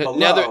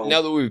below.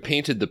 now that we've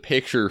painted the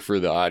picture for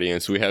the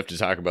audience, we have to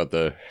talk about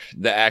the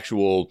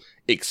actual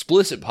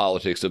explicit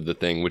politics of the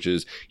thing, which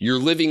is you're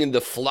living in the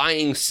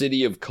flying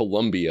city of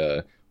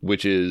Columbia,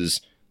 which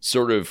is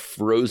sort of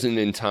frozen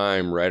in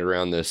time right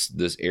around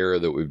this era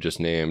that we've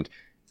just named.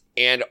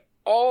 And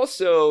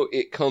also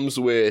it comes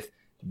with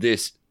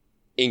this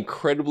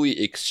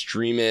incredibly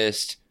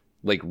extremist,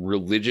 like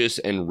religious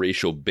and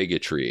racial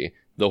bigotry.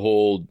 The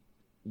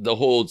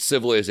whole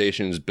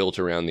civilization is built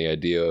around the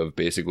idea of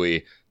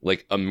basically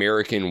like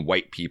American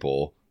white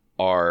people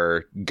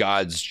are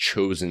God's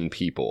chosen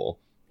people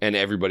and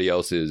everybody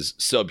else is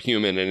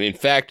subhuman and in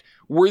fact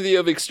worthy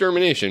of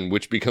extermination,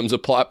 which becomes a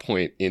plot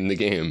point in the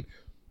game.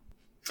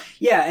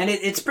 Yeah, and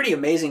it's pretty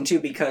amazing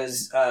too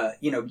because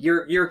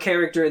your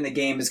character in the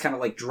game is kind of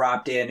like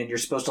dropped in and you're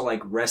supposed to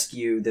like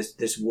rescue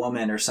this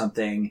woman or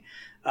something.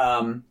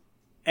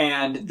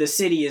 And the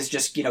city is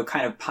just,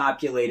 kind of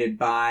populated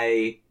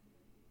by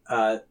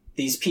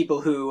these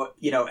people who,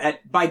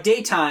 by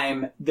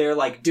daytime, they're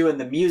like doing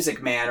the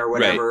Music Man or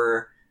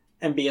whatever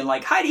and being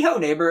like, "Heidi ho,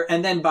 neighbor."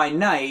 And then by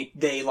night,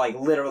 they like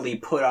literally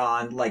put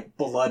on like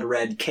blood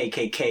red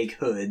KKK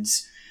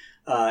hoods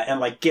and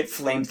like get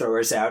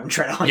flamethrowers out and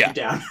try to hunt you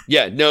down.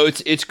 Yeah, no,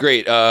 it's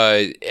great.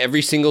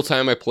 Every single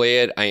time I play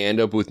it, I end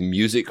up with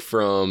music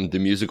from the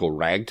musical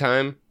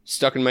Ragtime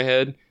stuck in my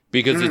head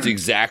because it's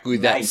exactly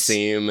that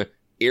same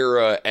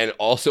era, and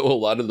also a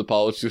lot of the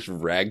politics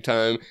of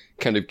Ragtime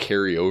kind of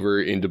carry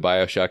over into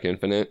BioShock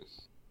Infinite.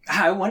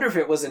 I wonder if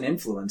it was an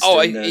influence.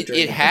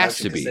 It has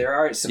to be. There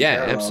are some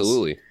parallels.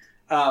 Absolutely.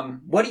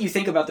 What do you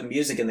think about the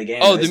music in the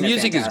game? The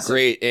music is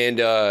great,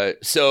 and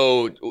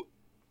so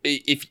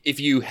if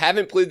you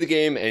haven't played the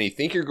game and you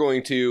think you're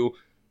going to,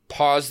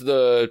 pause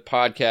the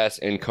podcast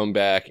and come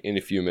back in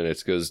a few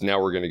minutes because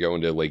now we're going to go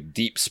into like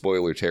deep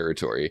spoiler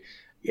territory.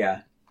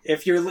 Yeah.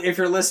 If you're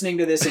listening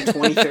to this in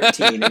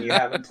 2013 and you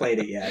haven't played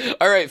it yet.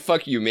 All right,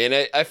 fuck you,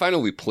 man. I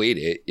finally played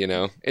it,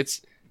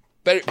 It's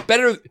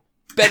better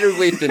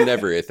late than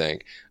never, I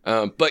think.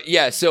 But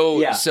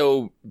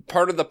so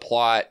part of the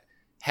plot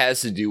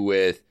has to do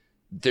with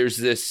there's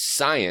this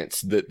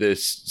science that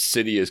this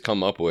city has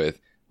come up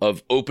with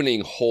of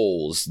opening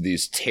holes,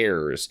 these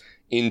tears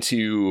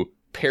into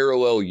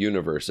parallel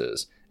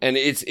universes. And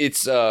it's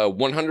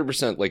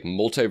 100% like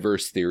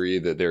multiverse theory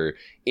that there are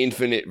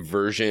infinite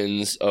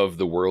versions of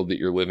the world that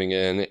you're living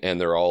in,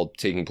 and they're all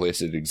taking place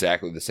at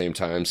exactly the same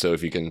time. So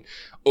if you can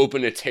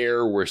open a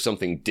tear where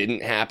something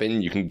didn't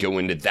happen, you can go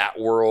into that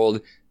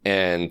world,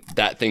 and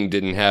that thing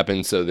didn't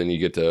happen. So then you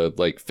get to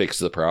like fix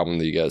the problem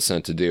that you got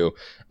sent to do.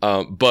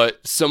 But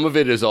some of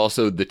it is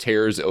also the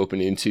tears open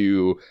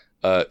into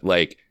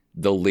like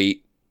the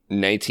late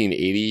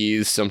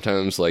 1980s,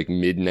 sometimes like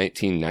mid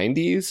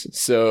 1990s.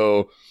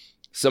 So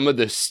some of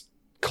this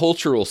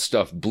cultural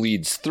stuff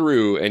bleeds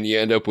through, and you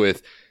end up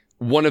with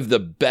one of the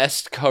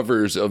best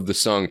covers of the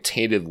song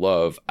 "Tainted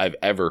Love" I've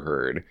ever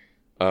heard,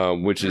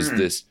 which is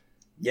this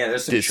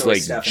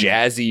like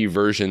jazzy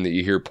version that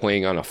you hear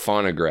playing on a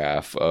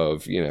phonograph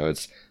of,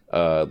 it's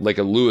like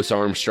a Louis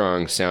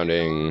Armstrong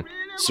sounding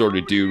sort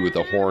of dude with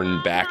a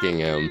horn backing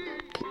him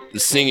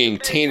singing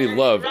 "Tainted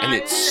Love," and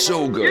it's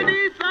so good.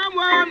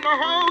 Someone to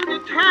hold you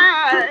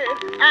tight,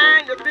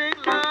 and your big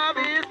love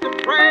is to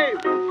pray.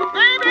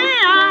 Baby,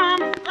 I'm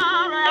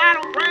sorry, I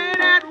don't pray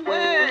that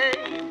way.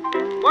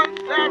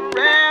 Once I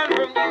ran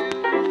from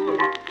you,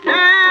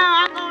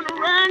 now I'm gonna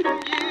run from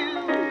you.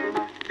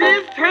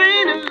 This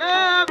tainted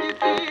love you're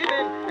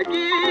giving, I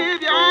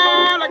give you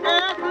all I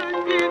got to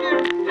give you.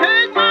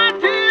 Take my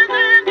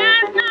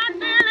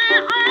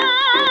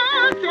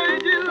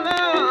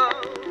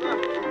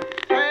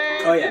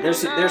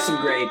there's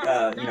some great,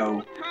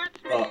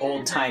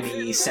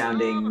 old-timey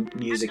sounding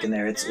music in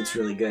there. It's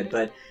really good.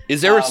 But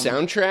is there a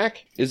soundtrack?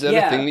 Is that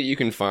a thing that you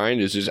can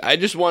find? I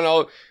just want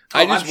all of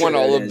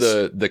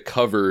the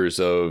covers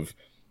of,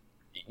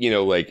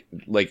 like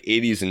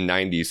 80s and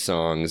 90s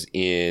songs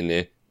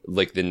in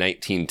like the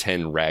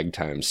 1910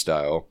 ragtime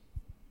style.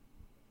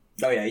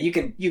 Oh yeah, you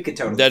can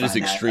totally. That is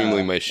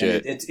extremely my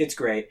shit. It's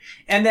great.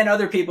 And then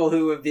other people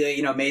who have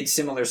made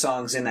similar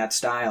songs in that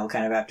style,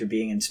 kind of after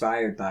being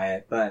inspired by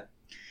it.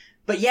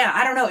 But yeah,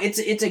 I don't know.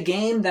 It's a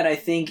game that I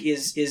think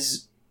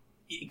is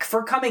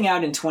for coming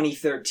out in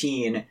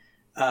 2013.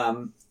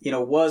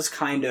 Was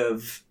kind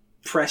of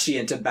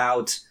prescient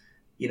about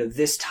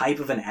this type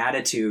of an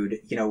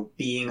attitude,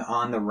 being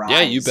on the rise.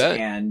 Yeah, you bet.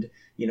 And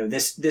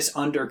this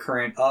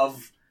undercurrent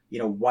of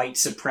white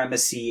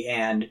supremacy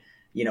and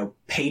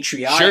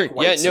patriotic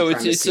white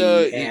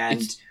supremacy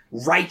and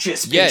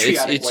righteous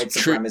patriotic white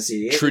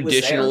supremacy.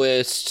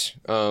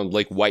 Traditionalist,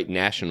 like white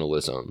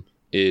nationalism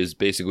is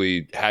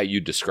basically how you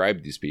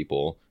describe these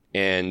people.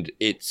 And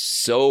it's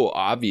so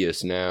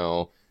obvious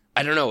now.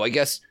 I don't know. I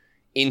guess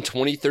in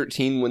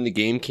 2013, when the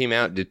game came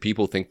out, did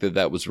people think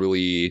that was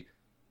really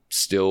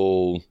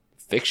still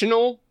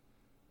fictional?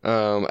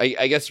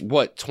 I guess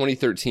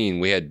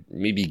 2013, we had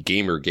maybe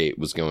Gamergate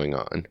was going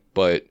on,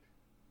 but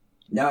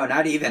no,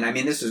 not even. I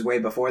mean, this was way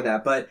before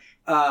that, but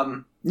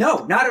no,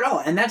 not at all.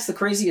 And that's the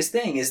craziest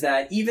thing is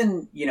that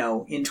even,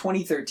 in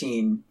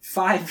 2013,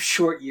 5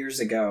 short years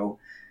ago,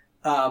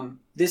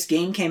 this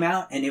game came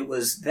out and it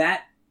was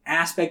that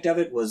aspect of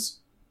it was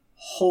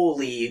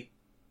wholly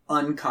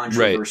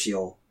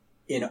uncontroversial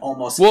in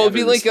almost it'd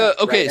be like,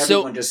 respect, okay, right? so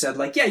everyone just said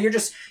like, yeah,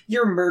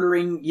 you're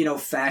murdering,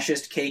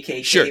 fascist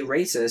KKK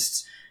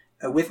racists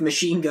with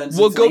machine guns.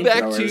 Well, and go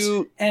back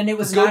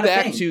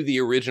to the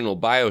original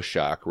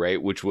BioShock,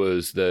 right? Which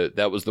was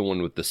that was the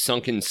one with the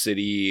sunken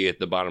city at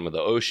the bottom of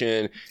the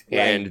ocean, right.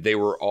 And they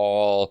were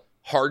all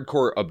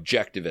hardcore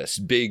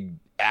objectivists, big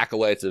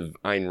acolytes of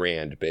Ayn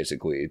Rand,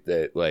 basically.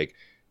 That like,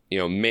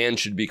 man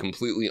should be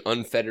completely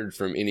unfettered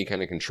from any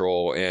kind of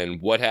control.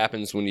 And what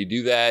happens when you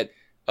do that?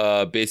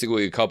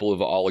 Basically, a couple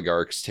of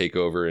oligarchs take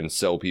over and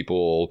sell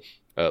people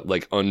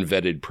like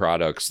unvetted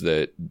products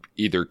that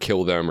either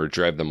kill them or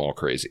drive them all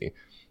crazy.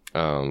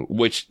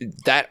 Which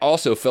that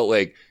also felt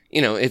like,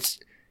 it's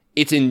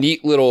a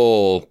neat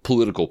little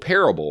political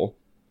parable,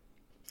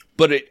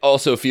 but it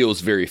also feels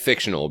very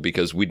fictional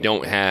because we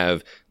don't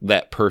have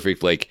that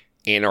perfect like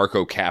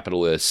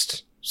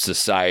anarcho-capitalist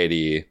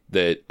society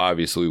that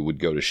obviously would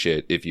go to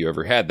shit if you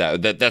ever had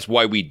that. That's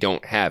why we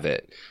don't have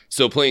it.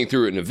 So playing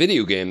through it in a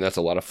video game, that's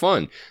a lot of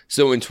fun.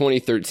 So in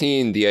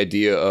 2013, the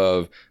idea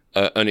of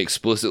an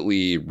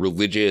explicitly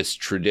religious,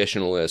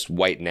 traditionalist,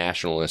 white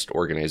nationalist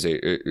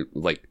organization,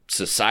 like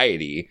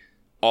society,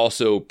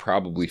 also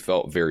probably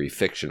felt very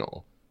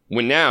fictional.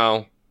 When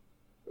now,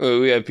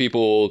 we have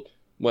people,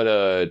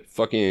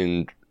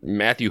 fucking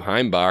Matthew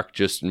Heimbach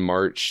just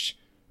marched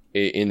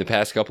in the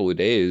past couple of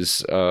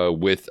days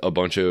with a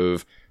bunch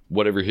of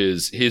whatever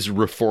his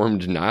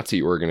reformed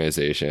Nazi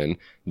organization.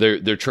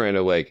 They're trying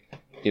to like,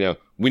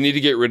 we need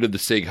to get rid of the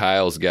Sig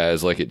Heils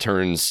guys. Like it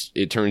turns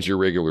your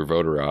regular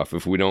voter off.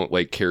 If we don't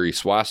like carry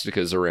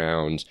swastikas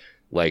around,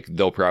 like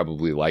they'll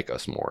probably like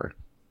us more.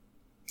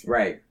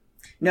 Right.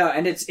 No,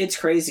 and it's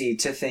crazy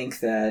to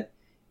think that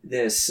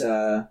this,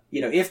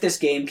 if this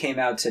game came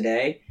out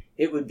today,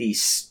 it would be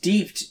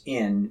steeped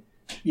in,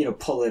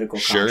 political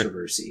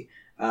controversy.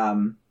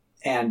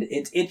 And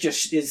it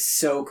just is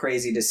so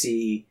crazy to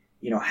see,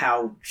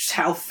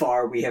 how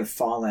far we have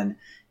fallen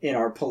in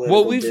our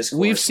political discourse.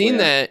 We've seen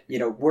that.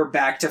 We're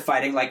back to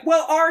fighting like,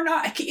 well, are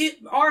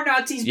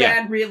Nazis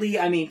bad, really?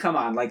 I mean, come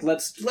on, like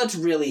let's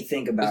really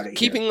think about it.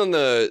 Keeping on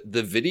the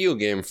video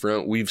game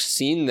front, we've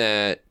seen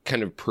that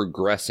kind of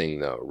progressing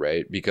though,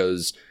 right?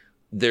 Because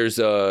there's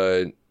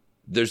the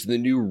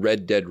new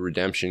Red Dead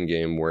Redemption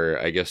game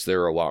where I guess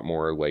there are a lot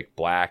more like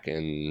black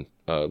and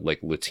like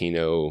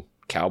Latino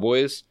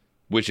cowboys,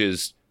 which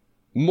is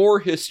more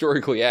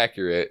historically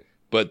accurate,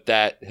 but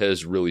that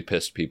has really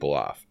pissed people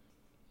off.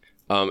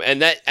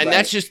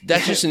 That's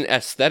just an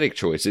aesthetic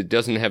choice. It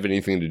doesn't have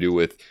anything to do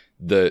with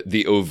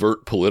the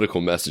overt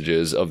political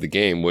messages of the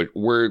game.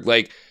 Where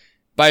like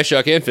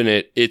BioShock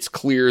Infinite, it's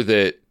clear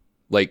that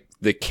like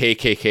the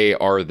KKK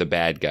are the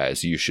bad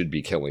guys. You should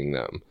be killing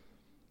them.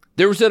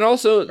 There was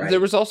also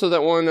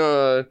that one.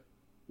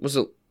 Was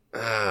it?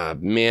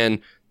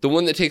 Man, the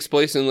one that takes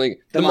place in like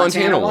the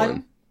Montana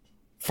one.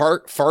 Far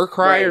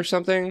Cry or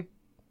something?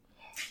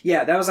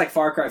 Yeah, that was like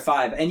Far Cry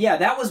 5. And yeah,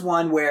 that was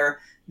one where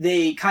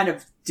they kind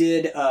of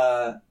did,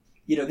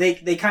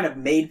 they kind of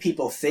made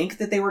people think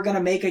that they were going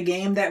to make a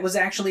game that was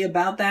actually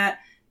about that.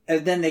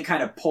 And then they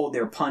kind of pulled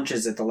their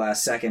punches at the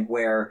last second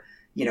where,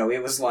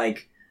 it was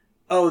like,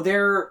 oh,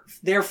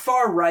 they're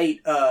far right,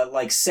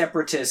 like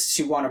separatists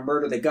who want to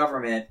murder the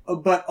government,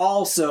 but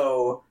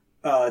also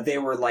they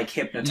were like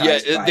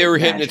hypnotized. Yeah, they were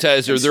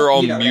hypnotized, or they're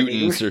all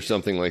mutants or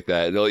something like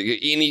that. Like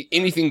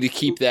anything to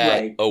keep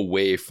that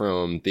away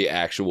from the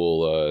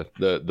actual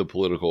the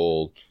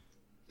political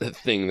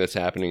thing that's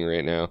happening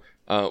right now.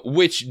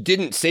 which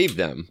didn't save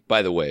them,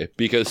 by the way,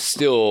 because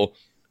still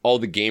all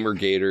the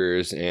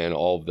Gamergaters and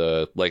all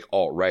the like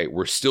alt-right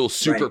were still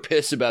super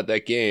pissed about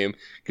that game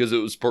because it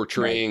was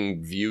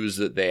portraying views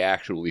that they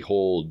actually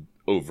hold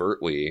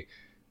overtly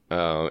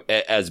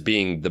as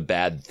being the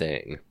bad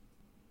thing.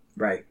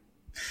 Right.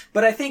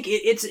 But I think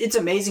it's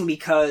amazing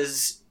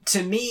because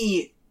to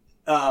me,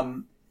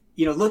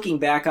 looking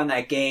back on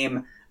that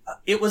game,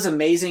 it was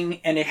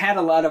amazing and it had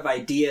a lot of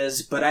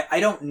ideas, but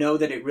I don't know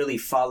that it really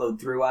followed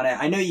through on it.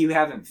 I know you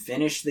haven't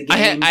finished the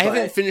game. I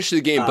haven't finished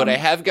the game, but I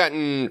have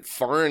gotten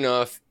far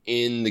enough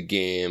in the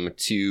game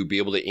to be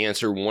able to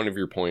answer one of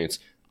your points.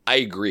 I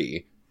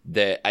agree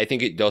that I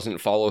think it doesn't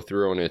follow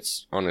through on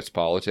its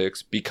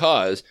politics,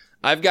 because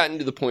I've gotten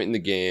to the point in the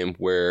game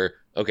where,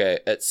 okay,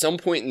 at some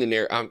point in the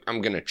narrative,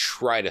 I'm going to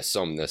try to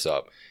sum this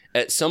up.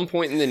 At some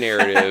point in the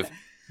narrative,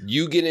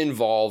 you get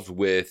involved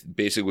with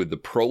basically the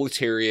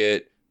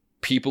proletariat,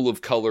 people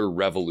of color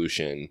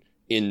revolution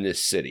in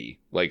this city.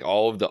 Like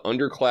all of the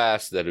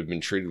underclass that have been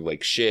treated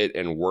like shit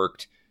and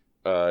worked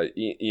down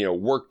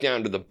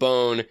to the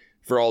bone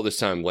for all this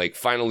time. Like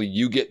finally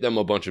you get them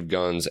a bunch of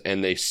guns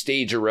and they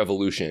stage a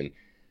revolution.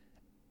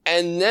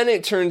 And then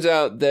it turns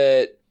out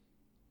that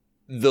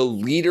the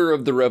leader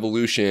of the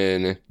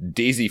revolution,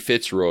 Daisy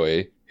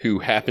Fitzroy, who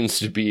happens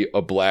to be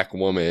a black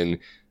woman,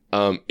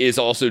 is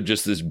also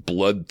just this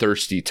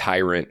bloodthirsty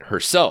tyrant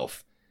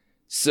herself.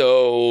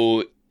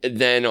 So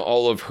then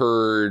all of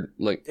her,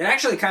 like... It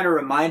actually kind of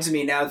reminds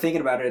me, now thinking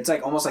about it, it's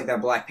like almost like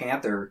that Black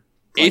Panther.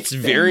 It's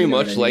very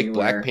much like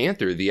Black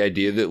Panther. The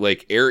idea that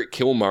like Eric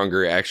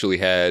Killmonger actually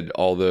had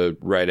all the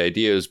right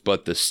ideas,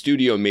 but the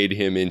studio made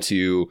him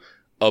into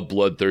a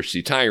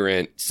bloodthirsty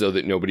tyrant so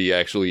that nobody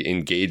actually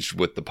engaged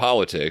with the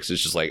politics.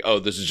 It's just like, oh,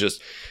 this is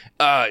just...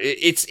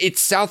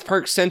 it's South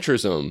Park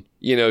centrism,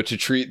 to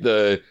treat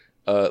the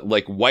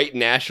like white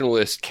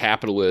nationalist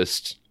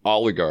capitalist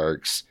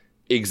oligarchs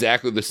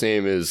exactly the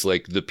same as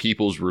like the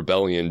People's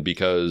Rebellion,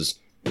 because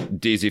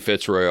Daisy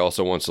Fitzroy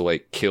also wants to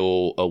like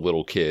kill a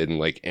little kid and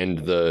like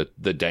end the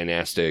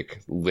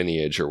dynastic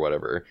lineage or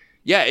whatever.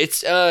 Yeah,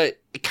 it's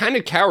kind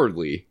of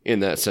cowardly in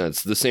that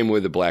sense, the same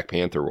way the Black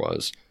Panther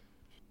was.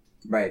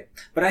 Right.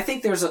 But I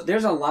think there's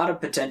a lot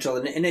of potential,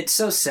 and it's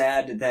so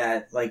sad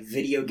that like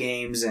video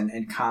games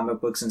and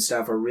comic books and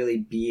stuff are really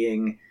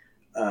being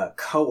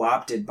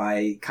co-opted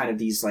by kind of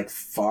these like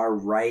far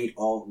right,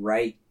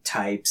 alt-right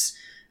types,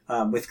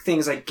 with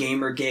things like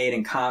Gamergate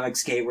and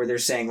Comicsgate, where they're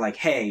saying like,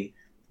 hey,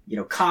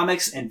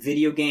 comics and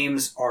video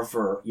games are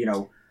for,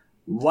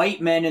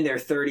 white men in their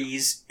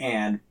 30s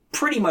and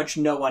pretty much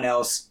no one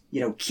else.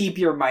 Keep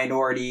your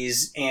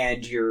minorities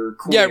and your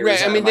queers. Yeah,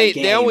 right. I mean,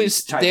 they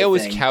always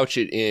couch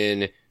it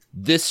in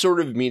this sort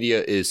of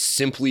media is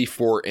simply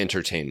for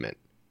entertainment.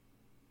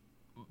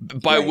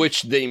 By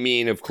which they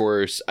mean, of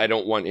course, I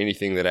don't want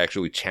anything that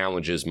actually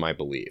challenges my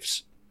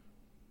beliefs.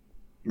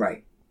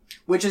 Right.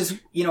 Which is,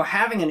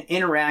 having an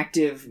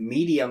interactive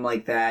medium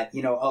like that,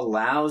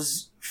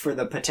 allows for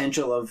the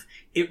potential of,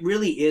 it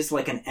really is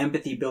like an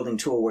empathy building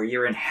tool where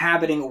you're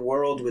inhabiting a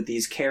world with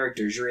these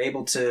characters. You're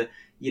able to,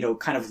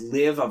 kind of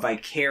live a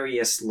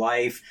vicarious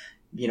life,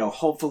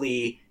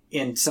 hopefully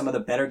in some of the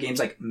better games,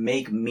 like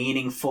make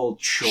meaningful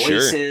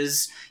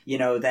choices,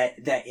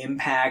 that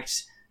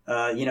impact,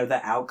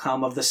 the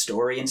outcome of the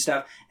story and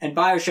stuff. And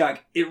BioShock,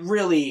 it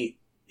really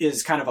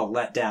is kind of a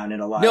letdown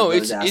in a lot of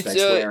those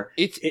aspects where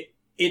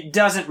it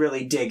doesn't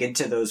really dig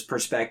into those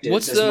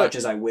perspectives much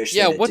as I wish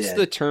that it what's did.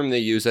 The term they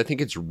use? I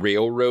think it's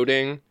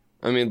railroading.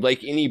 I mean,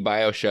 like any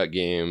BioShock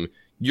game,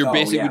 you're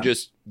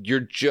you're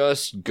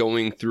just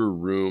going through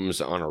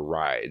rooms on a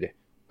ride.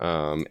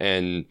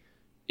 And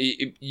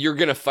you're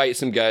going to fight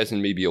some guys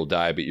and maybe you'll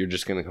die, but you're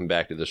just going to come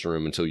back to this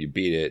room until you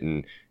beat it.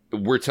 And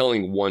we're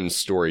telling one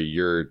story.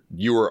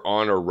 You are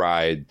on a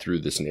ride through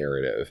this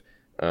narrative.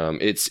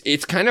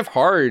 It's kind of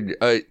hard,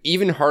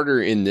 even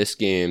harder in this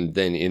game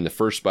than in the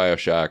first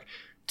BioShock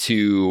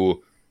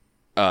to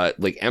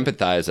like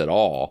empathize at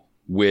all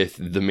with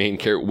the main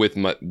character,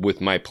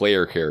 with my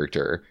player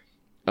character,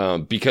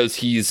 because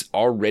he's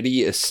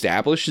already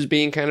established as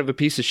being kind of a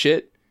piece of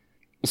shit.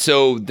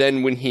 So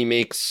then when he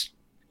makes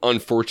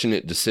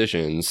unfortunate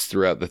decisions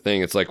throughout the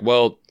thing, it's like,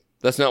 well,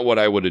 that's not what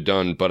I would have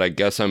done, but I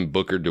guess I'm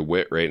Booker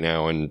DeWitt right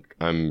now and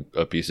I'm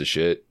a piece of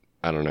shit.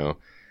 I don't know.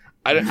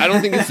 I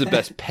don't think it's the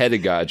best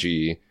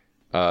pedagogy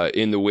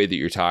in the way that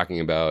you're talking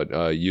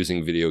about,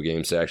 using video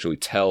games to actually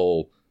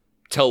tell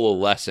a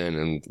lesson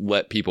and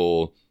let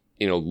people,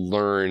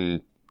 learn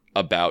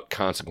about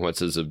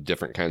consequences of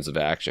different kinds of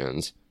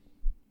actions.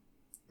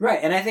 Right.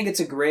 And I think it's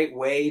a great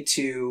way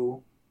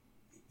to,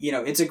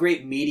 it's a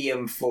great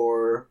medium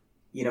for,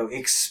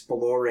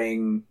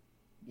 exploring,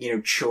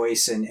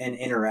 choice and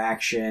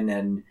interaction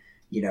and,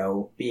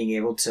 being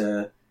able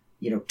to,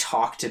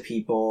 talk to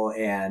people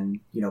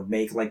and,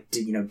 make like,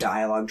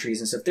 dialogue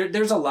trees and stuff.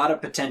 There's a lot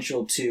of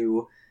potential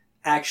to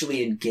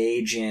actually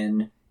engage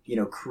in,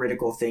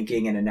 critical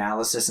thinking and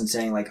analysis and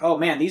saying like, oh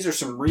man, these are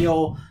some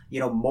real,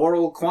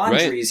 moral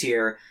quandaries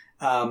here.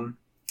 And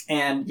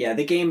And yeah,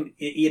 the game,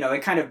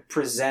 it kind of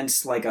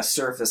presents like a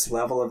surface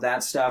level of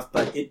that stuff,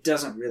 but it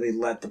doesn't really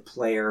let the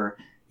player,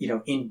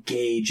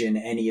 engage in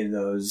any of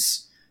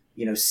those,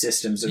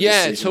 systems. Or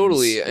decisions,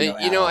 totally.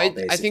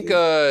 I think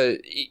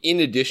in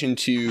addition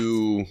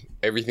to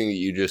everything that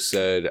you just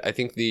said, I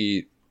think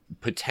the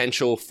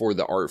potential for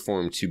the art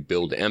form to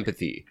build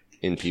empathy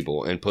in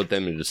people and put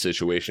them into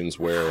situations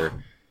where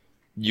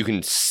you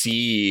can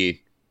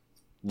see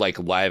like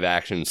live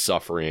action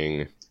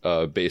suffering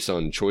based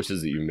on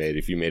choices that you made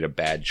if you made a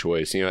bad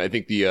choice. I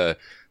think the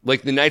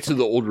Knights of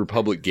the Old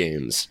Republic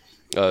games,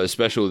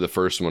 especially the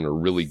first one, are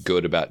really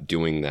good about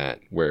doing that,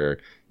 where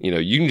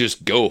you can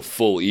just go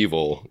full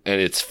evil and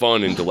it's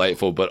fun and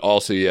delightful, but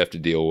also you have to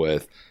deal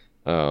with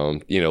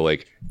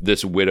like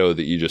this widow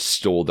that you just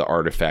stole the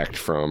artifact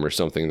from or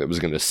something that was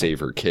going to save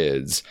her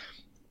kids.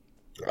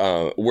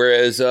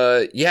 Whereas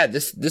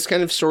this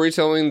kind of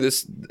storytelling,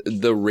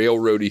 the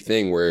railroady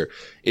thing where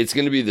it's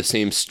going to be the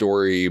same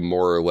story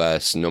more or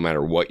less no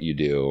matter what you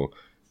do,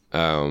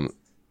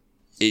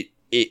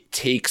 it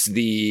takes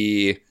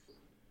the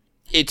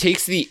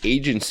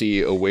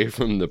agency away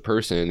from the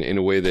person in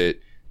a way that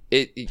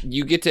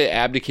you get to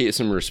abdicate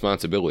some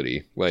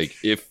responsibility. Like,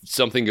 if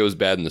something goes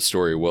bad in the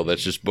story, well,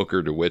 that's just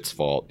Booker DeWitt's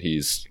fault.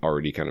 He's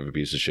already kind of a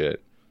piece of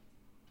shit.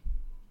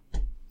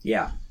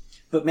 Yeah.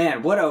 But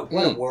man, what a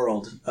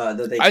world that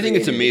they created. I think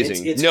it's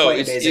amazing.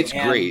 It's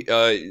great.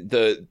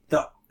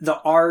 The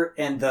art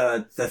and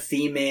the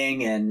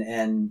theming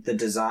and the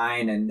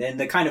design and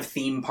the kind of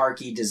theme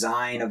parky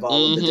design of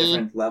all of the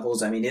different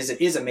levels, I mean,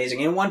 is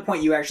amazing. And at one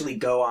point you actually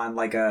go on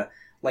like a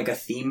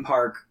theme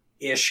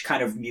park-ish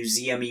kind of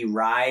museum-y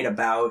ride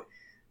about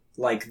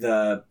like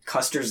the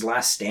Custer's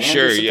Last Stand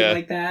or something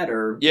like that,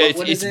 or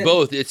what is it?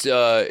 Both. It's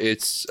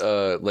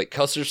like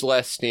Custer's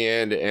Last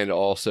Stand and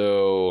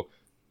also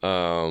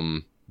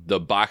the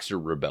Boxer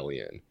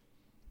Rebellion.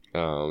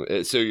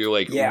 So you're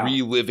like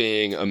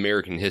reliving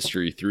American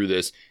history through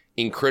this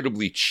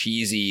incredibly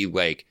cheesy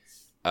like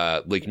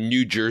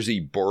New Jersey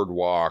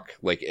boardwalk,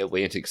 like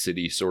Atlantic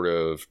City sort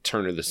of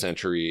turn of the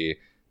century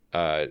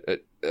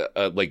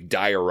like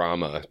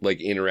diorama, like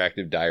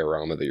interactive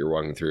diorama that you're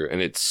walking through,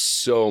 and it's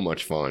so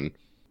much fun.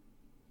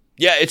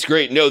 Yeah, it's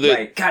great.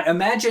 Right. God,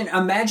 imagine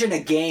a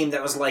game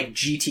that was like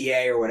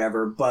GTA or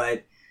whatever,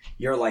 but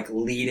you're like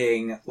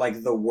leading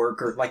like the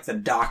worker, like the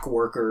dock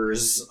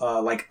workers,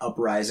 like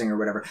uprising or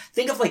whatever.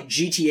 Think of like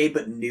GTA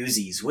but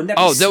Newsies. Wouldn't that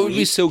be sweet? That would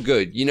be so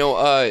good.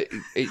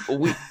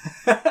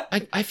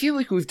 I feel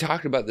like we've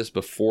talked about this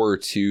before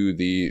too.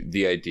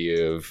 The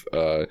idea of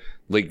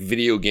like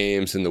video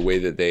games and the way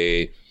that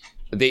they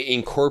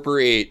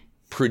incorporate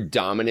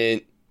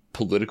predominant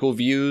political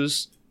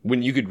views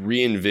when you could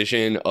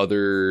re-envision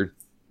other,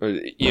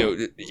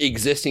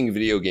 existing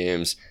video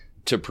games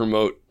to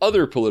promote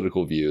other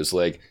political views,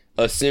 like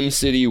a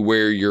SimCity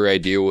where your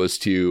idea was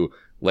to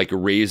like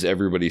raise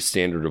everybody's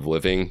standard of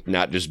living,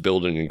 not just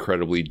build an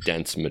incredibly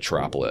dense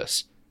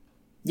metropolis.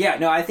 Yeah,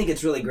 no, I think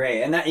it's really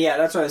great. And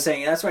that's what I was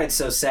saying. That's why it's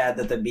so sad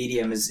that the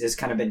medium is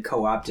kind of been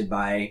co-opted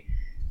by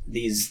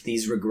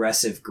these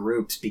regressive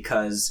groups,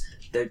 because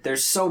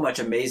there's so much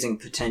amazing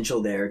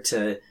potential there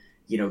to,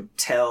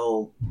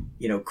 tell,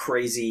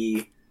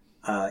 crazy,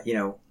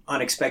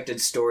 unexpected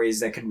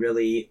stories that can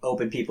really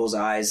open people's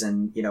eyes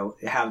and,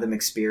 have them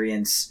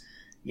experience,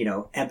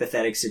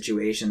 empathetic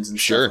situations and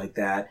stuff like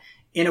that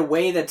in a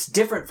way that's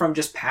different from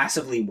just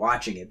passively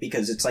watching it,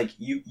 because it's like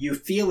you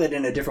feel it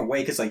in a different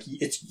way because like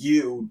it's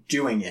you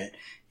doing it,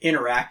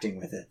 interacting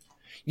with it.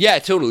 Yeah,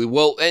 totally.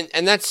 Well,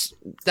 and that's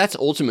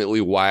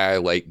ultimately why I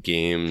like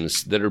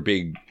games that are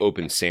big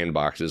open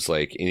sandboxes,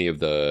 like any of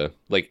the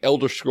like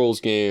Elder Scrolls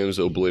games,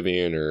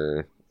 Oblivion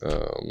or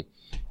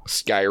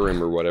Skyrim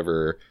or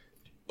whatever,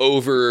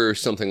 over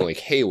something like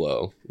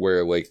Halo,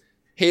 where like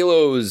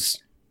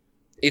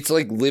it's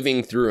like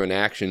living through an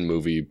action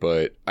movie,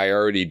 but I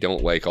already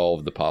don't like all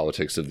of the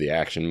politics of the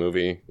action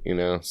movie,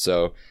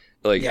 So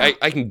like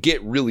I can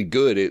get really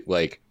good at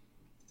like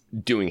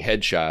doing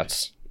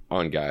headshots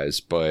on guys,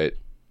 but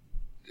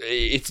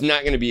it's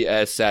not going to be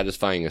as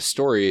satisfying a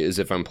story as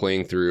if I'm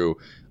playing through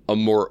a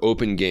more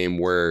open game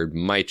where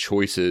my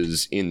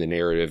choices in the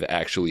narrative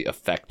actually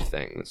affect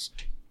things.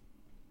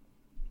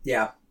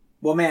 Yeah.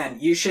 Well, man,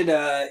 you should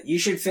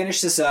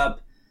finish this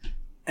up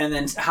and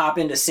then hop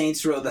into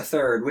Saints Row the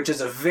Third, which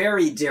is a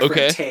very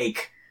different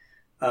take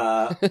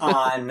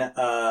on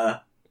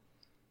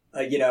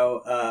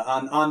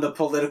on the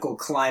political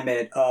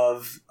climate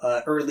of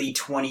early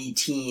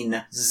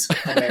 20-teens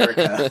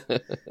America.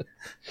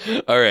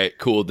 All right,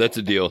 cool. That's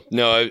a deal.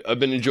 No, I've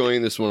been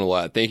enjoying this one a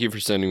lot. Thank you for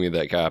sending me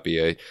that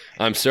copy.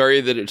 I'm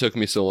sorry that it took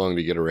me so long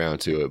to get around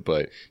to it,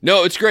 but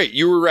no, it's great.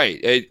 You were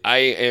right. I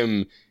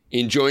am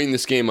enjoying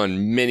this game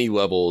on many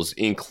levels,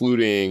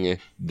 including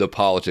the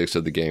politics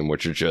of the game,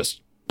 which are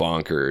just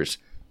bonkers.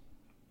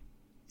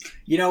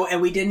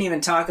 And we didn't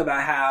even talk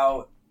about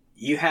how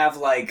you have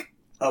like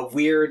a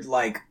weird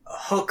like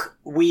hook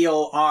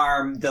wheel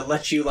arm that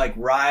lets you like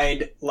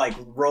ride like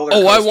roller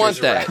coasters. Oh, I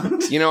want that.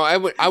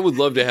 Around. I would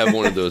love to have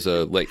one of those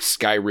like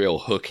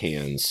Skyrail hook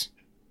hands.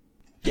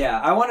 Yeah,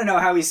 I want to know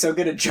how he's so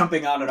good at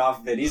jumping on and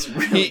off of it. He's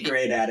really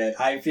great at it.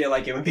 I feel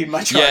like it would be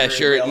much harder. Yeah,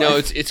 sure. In real No,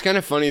 life. it's kind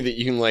of funny that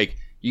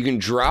you can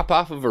drop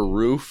off of a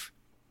roof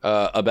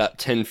about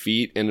 10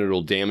 feet and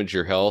it'll damage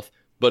your health.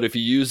 But if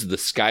you use the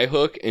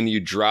skyhook and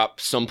you drop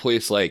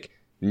someplace like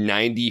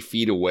 90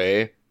 feet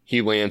away,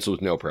 he lands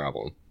with no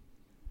problem.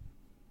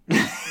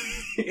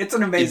 It's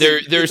an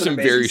amazing. There's some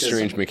very system.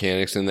 strange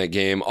mechanics in that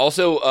game.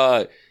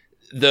 Also,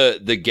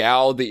 the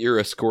gal that you're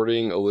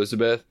escorting,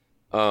 Elizabeth,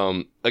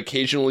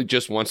 occasionally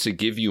just wants to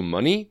give you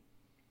money,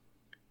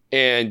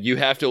 and you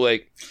have to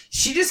like.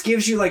 She just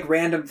gives you like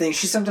random things.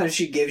 Sometimes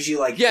she gives you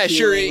like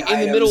Sure, in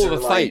the middle of a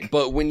fight. Like,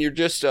 but when you're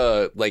just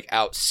like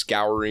out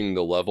scouring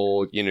the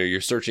level,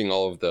 you're searching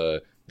all of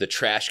the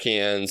trash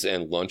cans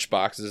and lunch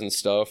boxes and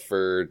stuff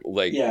for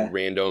like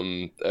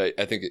random.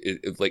 I think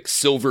it like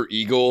Silver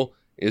Eagle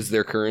is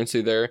their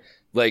currency there.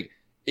 Like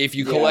if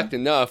you collect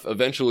enough,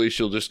 eventually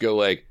she'll just go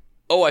like,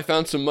 "Oh, I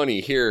found some money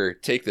here.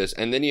 Take this,"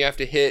 and then you have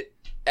to hit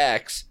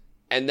X,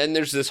 and then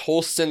there's this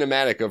whole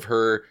cinematic of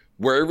her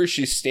wherever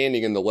she's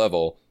standing in the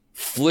level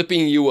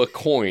flipping you a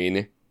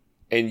coin,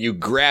 and you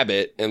grab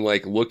it and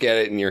like look at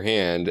it in your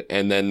hand,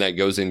 and then that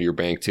goes into your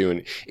bank too.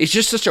 And it's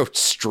just such a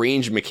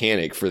strange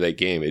mechanic for that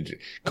game. It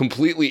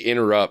completely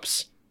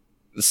interrupts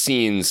the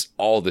scenes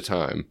all the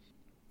time.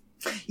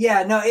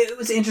 Yeah, no, it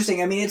was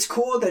interesting. I mean, it's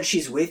cool that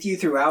she's with you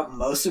throughout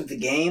most of the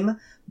game,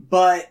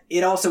 but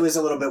it also is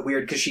a little bit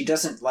weird because she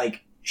doesn't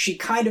like. She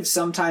kind of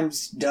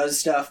sometimes does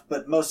stuff,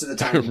 but most of the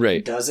time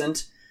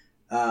doesn't.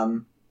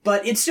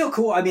 But it's still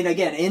cool. I mean,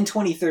 again, in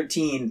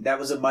 2013, that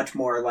was a much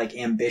more like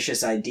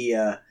ambitious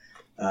idea.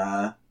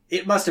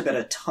 It must have been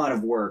a ton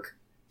of work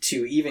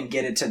to even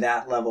get it to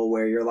that level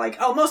where you're like,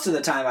 oh, most of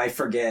the time I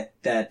forget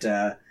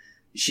that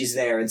she's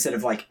there instead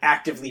of like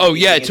actively. Oh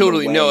yeah,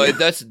 totally. No,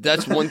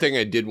 that's one thing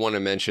I did want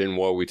to mention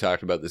while we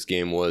talked about this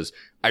game was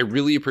I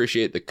really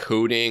appreciate the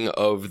coding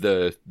of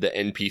the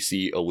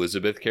NPC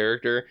Elizabeth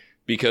character,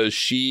 because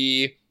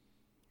she,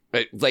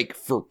 like,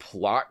 for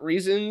plot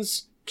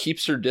reasons,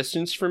 keeps her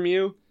distance from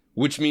you,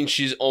 which means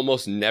she's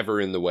almost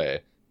never in the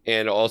way.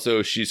 And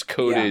also she's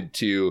coded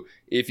to,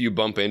 if you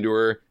bump into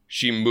her,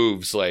 she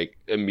moves like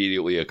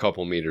immediately a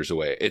couple meters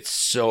away. It's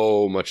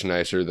so much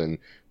nicer than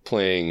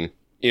playing,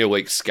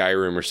 like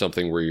Skyrim or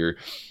something where you're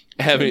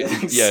having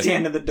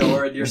stand at the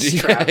door and you're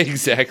strapped. Yeah,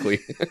 exactly.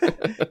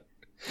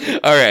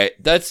 All right,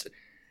 that's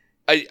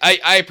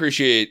I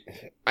appreciate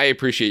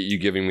you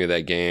giving me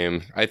that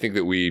game. I think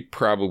that we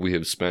probably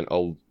have spent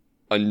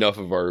enough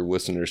of our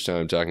listeners'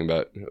 time talking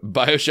about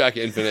BioShock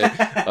Infinite.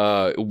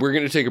 We're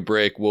going to take a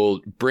break.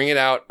 We'll bring it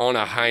out on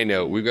a high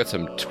note. We've got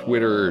some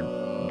Twitter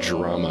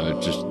drama,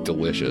 just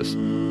delicious.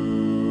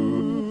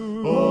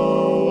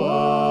 Oh,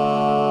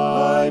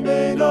 I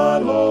may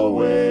not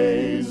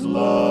always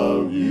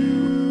love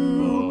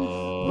you,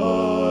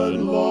 but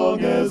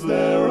long as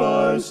there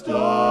are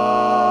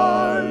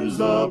stars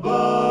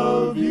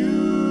above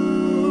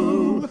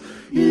you,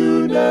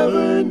 you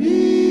never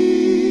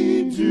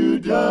need to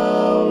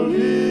doubt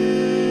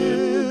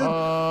it.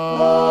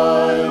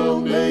 I'll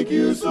make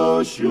you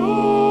so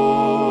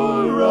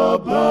sure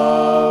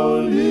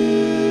about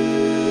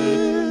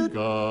it.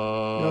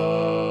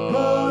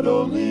 God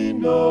only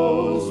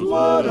knows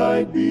what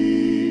I'd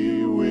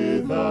be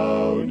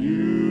without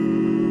you.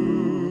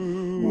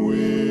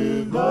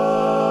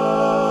 Without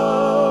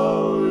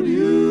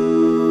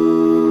you.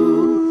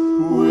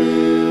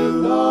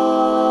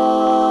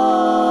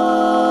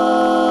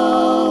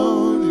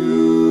 Without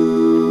you.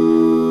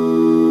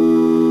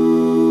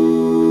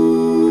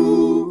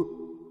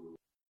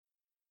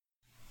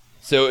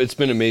 So it's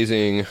been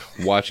amazing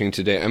watching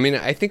today. I mean,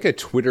 I think a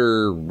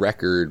Twitter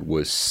record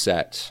was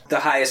set.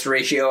 The highest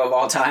ratio of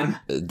all time.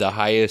 The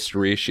highest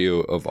ratio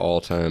of all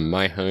time.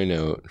 My high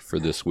note for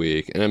this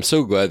week. And I'm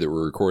so glad that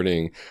we're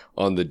recording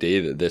on the day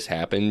that this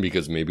happened,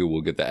 because maybe we'll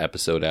get the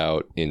episode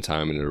out in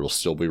time and it'll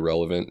still be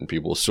relevant and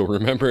people will still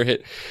remember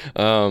it.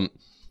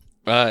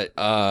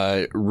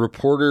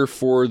 Reporter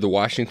for the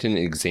Washington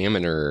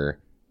Examiner,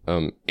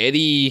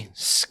 Eddie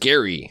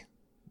Scary,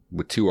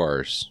 with 2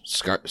 R's,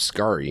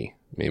 Scary,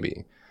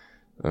 maybe,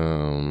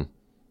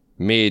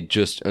 made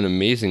just an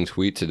amazing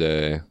tweet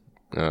today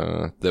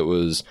that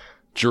was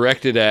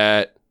directed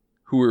at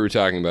who we were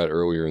talking about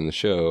earlier in the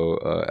show,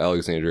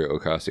 Alexandria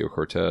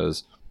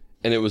Ocasio-Cortez.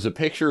 And it was a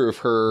picture of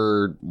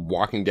her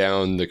walking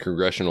down the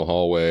congressional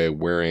hallway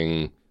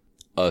wearing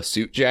a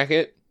suit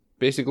jacket,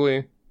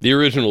 basically. The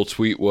original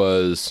tweet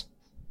was,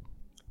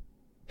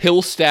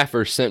 Hill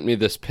staffer sent me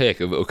this pic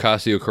of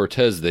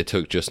Ocasio-Cortez they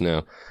took just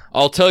now.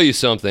 I'll tell you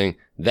something,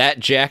 that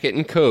jacket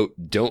and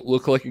coat don't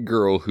look like a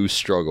girl who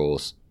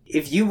struggles.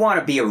 If you want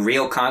to be a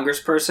real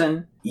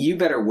congressperson, you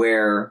better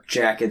wear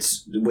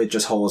jackets with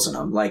just holes in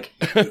them. Like,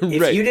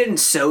 if you didn't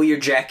sew your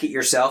jacket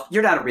yourself,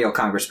 you're not a real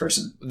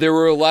congressperson. There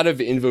were a lot of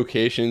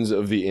invocations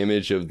of the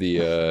image of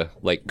the,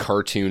 like,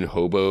 cartoon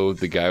hobo,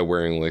 the guy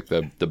wearing, like,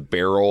 the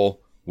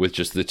barrel with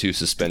just the 2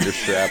 suspender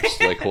straps,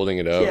 like, holding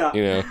it up,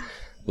 you know?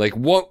 Like,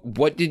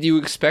 what did you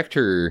expect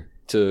her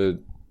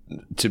to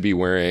to be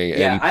wearing.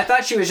 Yeah, And I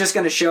thought she was just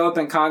going to show up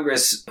in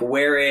Congress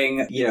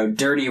wearing,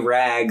 dirty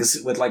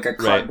rags with like a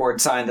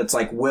cardboard sign that's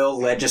like, "Will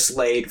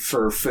legislate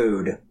for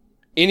food."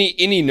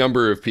 any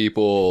number of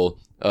people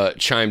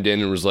chimed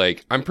in and was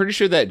like, I'm pretty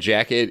sure that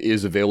jacket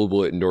is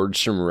available at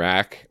Nordstrom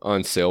Rack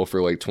on sale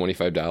for like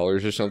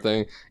 $25 or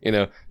something.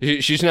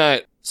 She's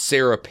not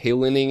Sarah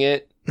Palining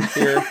it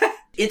here.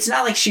 It's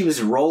not like she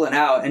was rolling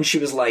out and she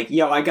was like,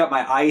 yo, I got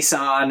my ice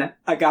on,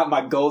 I got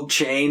my gold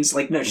chains.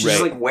 Like, no, she's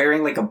just like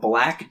wearing like a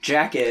black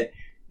jacket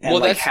and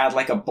like had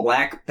like a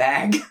black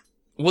bag.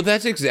 Well,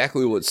 that's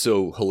exactly what's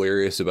so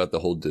hilarious about the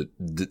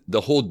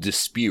whole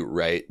dispute,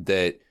 right?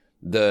 That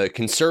the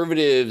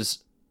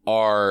conservatives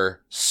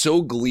are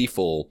so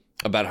gleeful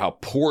about how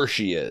poor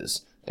she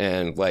is.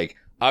 And like,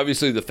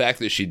 obviously the fact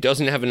that she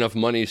doesn't have enough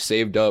money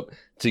saved up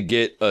to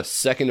get a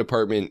second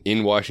apartment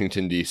in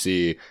Washington,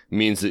 D.C.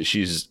 means that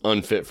she's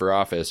unfit for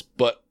office.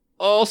 But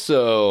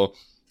also,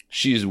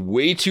 she's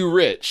way too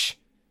rich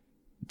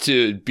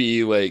to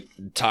be like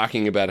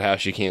talking about how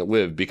she can't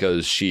live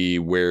because she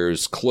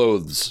wears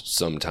clothes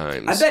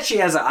sometimes. I bet she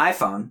has an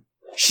iPhone.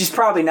 She's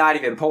probably not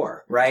even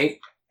poor, right?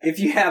 If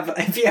you have an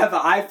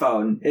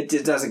iPhone,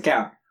 it doesn't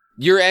count.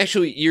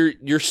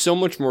 You're so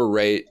much more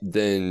right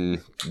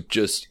than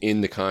just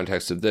in the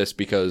context of this,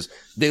 because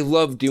they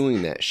love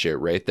doing that shit,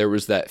 right? There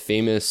was that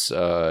famous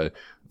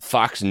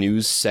Fox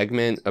News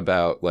segment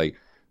about like,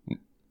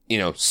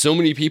 so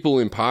many people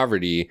in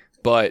poverty,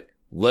 but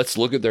let's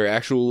look at their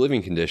actual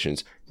living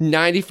conditions.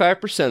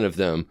 95% of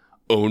them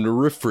own a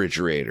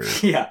refrigerator.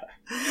 Yeah.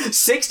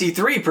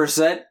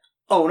 63%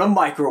 own a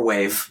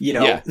microwave, the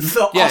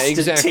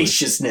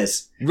ostentatiousness.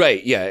 Exactly.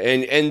 Right, yeah.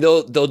 And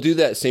they'll do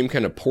that same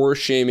kind of poor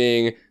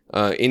shaming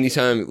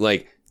anytime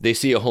like they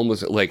see a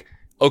homeless, like,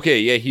 okay,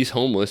 yeah, he's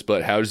homeless,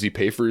 but how does he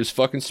pay for his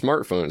fucking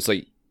smartphone? It's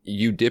like,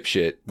 you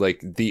dipshit. Like,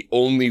 the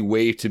only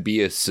way to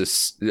be a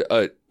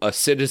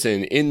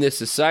citizen in this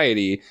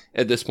society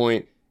at this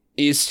point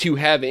is to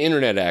have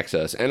internet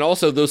access. And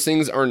also, those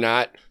things are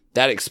not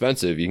that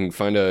expensive. You can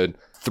find a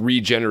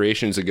 3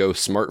 generations ago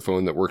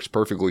smartphone that works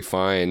perfectly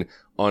fine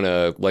on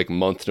a like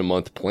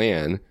month-to-month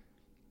plan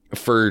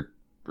for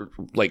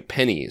like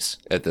pennies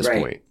at this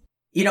point.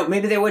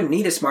 Maybe they wouldn't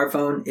need a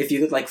smartphone if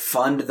you could like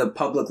fund the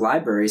public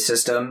library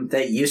system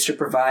that used to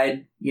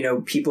provide,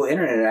 people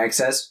internet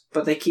access,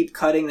 but they keep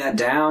cutting that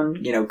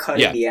down,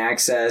 cutting the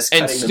access,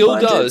 cutting the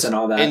budgets and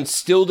all that. And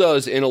still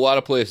does in a lot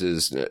of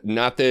places.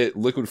 Not that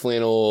Liquid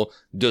Flannel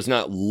does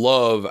not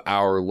love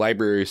our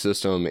library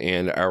system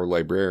and our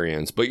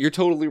librarians, but you're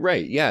totally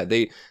right. Yeah,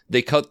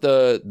 they cut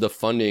the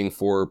funding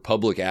for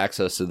public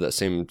access to that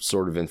same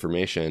sort of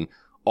information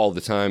all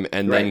the time,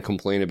 and then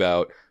complain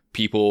about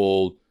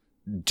people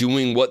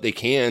doing what they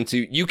can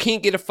to. You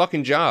can't get a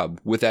fucking job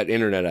without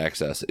internet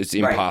access. It's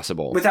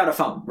impossible. Without a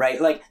phone,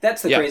 right? Like,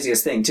 that's the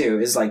craziest thing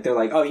too, is like, they're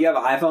like, oh, you have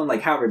an iPhone?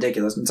 Like, how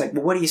ridiculous. And it's like,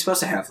 well, what are you supposed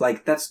to have?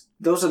 Like,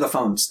 those are the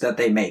phones that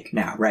they make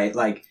now, right?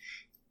 Like,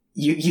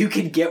 you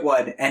could get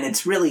one and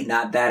it's really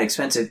not that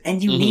expensive,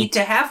 and you need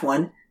to have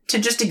one to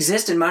just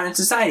exist in modern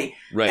society.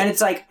 Right. And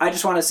it's like, I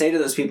just want to say to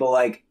those people,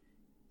 like,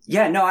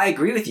 yeah, no, I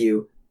agree with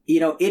you.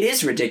 It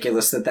is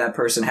ridiculous that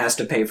person has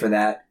to pay for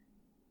that.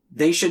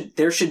 There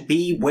should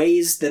be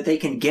ways that they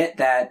can get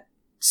that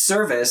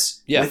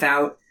service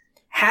without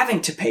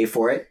having to pay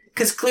for it,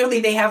 because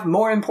clearly they have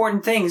more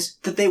important things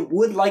that they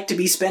would like to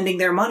be spending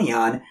their money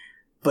on,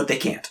 but they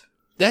can't.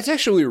 That's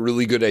actually a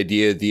really good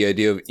idea. The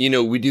idea of,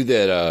 we do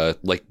that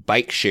like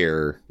bike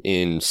share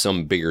in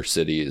some bigger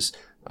cities.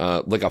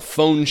 Like a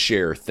phone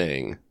share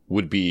thing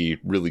would be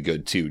really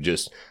good too.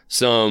 Just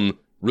some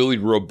really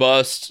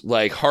robust,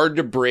 like hard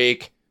to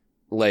break,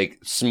 like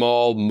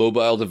small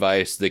mobile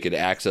device that could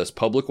access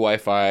public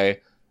Wi-Fi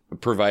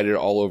provided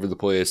all over the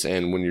place.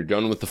 And when you're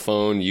done with the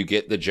phone, you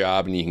get the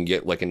job and you can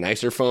get like a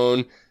nicer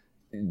phone.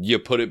 You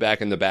put it back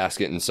in the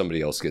basket and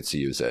somebody else gets to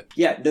use it.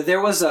 Yeah,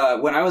 there was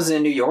when I was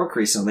in New York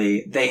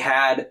recently, they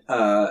had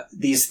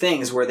these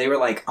things where they were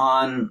like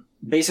on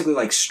basically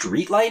like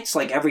street lights,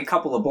 like every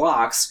couple of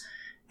blocks.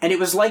 And it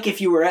was like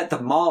if you were at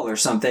the mall or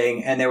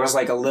something and there was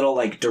like a little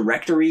like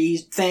directory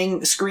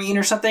thing screen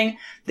or something.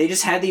 They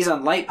just had these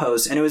on light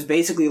posts, and it was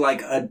basically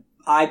like an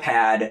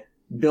iPad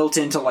built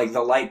into like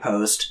the light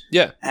post.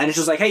 Yeah. And it's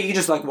just like, hey, you can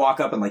just like walk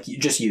up and like you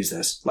just use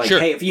this. Like,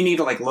 hey, if you need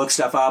to like look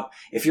stuff up,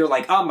 if you're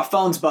like, oh, my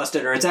phone's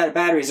busted or it's out of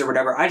batteries or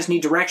whatever, I just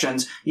need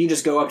directions. You can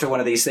just go up to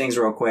one of these things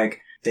real quick.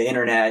 The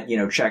internet,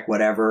 check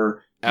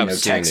whatever,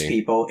 text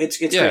people. It's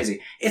crazy.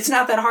 It's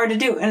not that hard to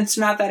do, and it's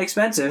not that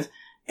expensive.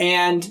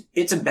 And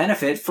it's a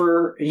benefit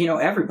for,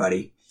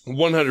 everybody.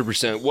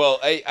 100%. Well,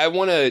 I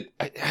want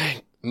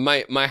to,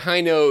 my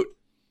high note,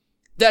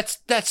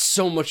 that's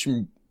so much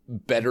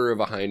better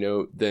of a high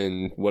note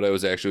than what I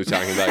was actually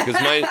talking about.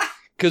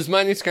 Because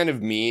mine is kind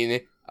of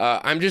mean.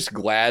 I'm just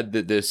glad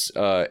that this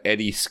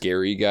Eddie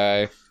Scary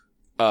guy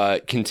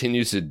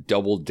continues to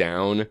double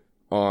down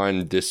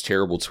on this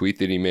terrible tweet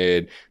that he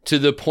made, to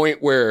the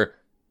point where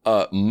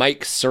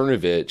Mike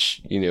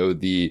Cernovich,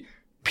 the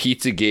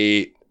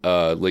Pizzagate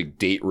like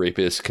date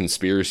rapist,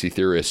 conspiracy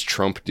theorist,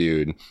 Trump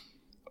dude,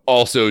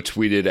 also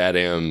tweeted at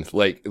him,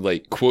 like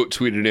quote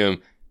tweeted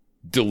him,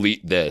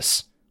 delete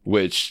this,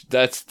 which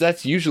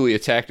that's usually a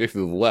tactic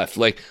of the left.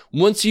 Like,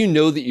 once you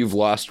know that you've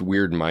lost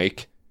Weird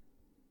Mike,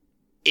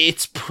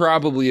 it's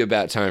probably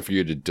about time for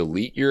you to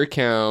delete your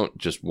account,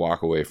 just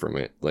walk away from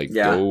it. Like,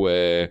 go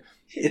away.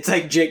 It's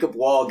like Jacob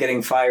Wall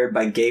getting fired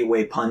by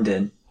Gateway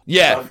Pundit.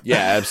 Yeah,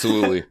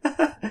 absolutely.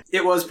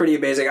 It was pretty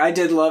amazing. I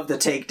did love the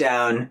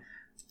takedown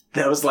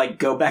that was like,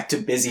 go back to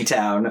Busy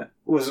Town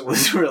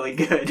was really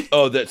good.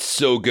 Oh, that's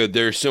so good.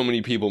 There are so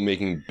many people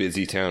making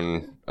Busy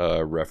Town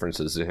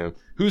references to him.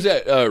 Who's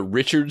that?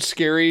 Richard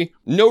Scary?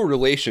 No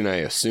relation, I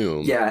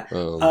assume. Yeah.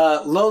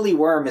 Lowly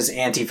Worm is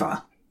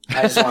Antifa.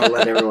 I just want to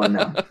let everyone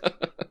know.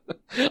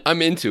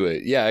 I'm into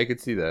it. Yeah, I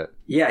could see that.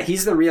 Yeah,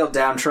 he's the real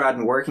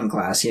downtrodden working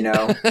class, you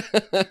know?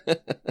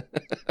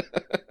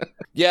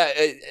 Yeah,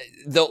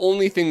 the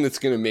only thing that's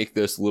going to make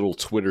this little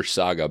Twitter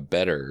saga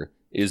better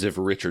is if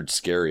Richard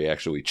Scary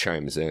actually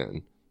chimes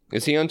in.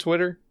 Is he on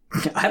Twitter?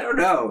 I don't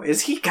know.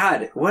 Is he?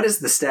 God, what is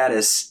the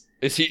status?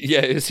 Is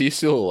he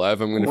still alive?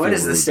 I'm going to. What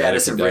is the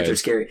status of Richard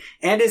Scary?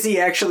 And is he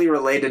actually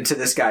related to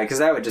this guy? Because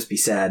that would just be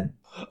sad.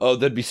 Oh,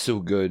 that'd be so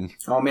good.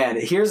 Oh man,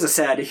 here's a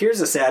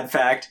sad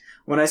fact.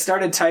 When I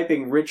started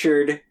typing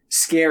Richard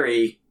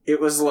Scary, it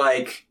was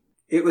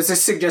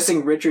just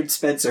suggesting Richard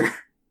Spencer.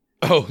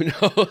 Oh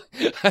no,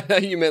 I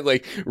thought you meant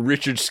like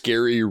Richard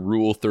Scary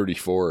Rule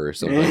 34 or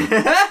something.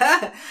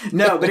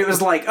 No, but it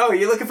was like, oh,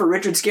 you're looking for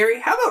Richard Scary?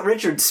 How about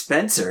Richard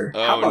Spencer?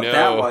 How about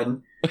that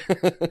one?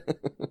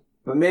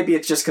 But maybe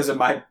it's just because of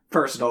my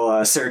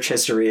personal search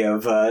history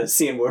of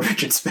seeing what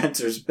Richard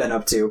Spencer's been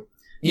up to.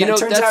 You know, it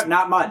turns out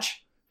not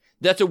much.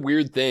 That's a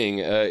weird thing.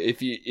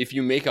 If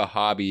you make a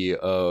hobby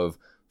of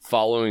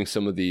following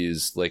some of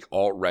these like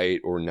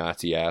alt-right or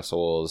Nazi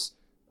assholes,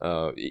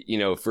 you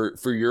know,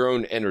 for your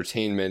own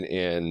entertainment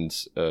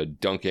and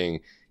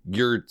dunking,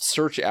 your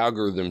search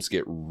algorithms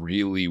get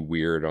really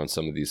weird on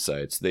some of these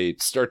sites. They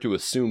start to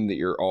assume that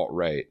you're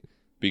alt-right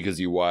because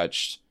you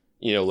watched,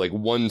 you know, like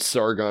one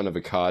Sargon of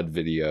Akkad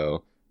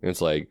video, and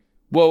it's like,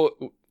 well,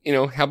 you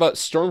know, how about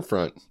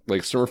Stormfront?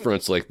 Like,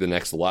 Stormfront's like the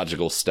next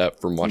logical step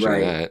from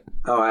watching that.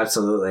 Oh,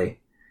 absolutely.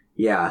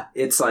 Yeah,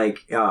 it's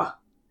like,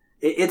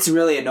 it's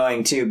really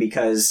annoying too,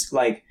 because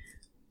like,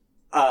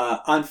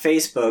 on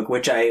Facebook,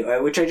 which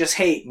I just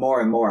hate more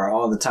and more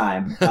all the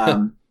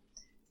time.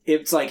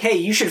 It's like, hey,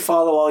 you should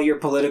follow all your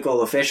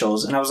political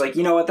officials. And I was like,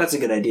 you know what? That's a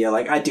good idea.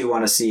 Like, I do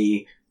want to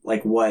see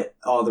like what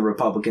all the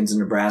Republicans in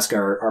Nebraska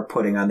are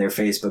putting on their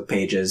Facebook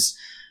pages.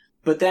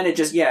 But then it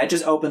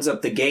just opens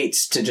up the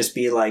gates to just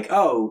be like,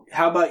 oh,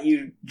 how about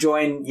you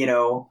join, you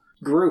know,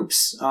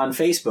 groups on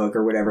Facebook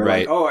or whatever.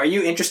 Right. Like, oh, are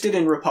you interested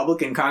in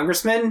Republican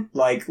congressmen?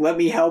 Like, let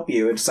me help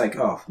you. It's like,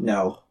 oh,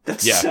 no,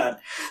 that's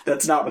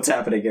not what's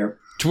happening here.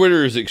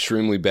 Twitter is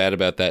extremely bad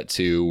about that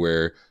too,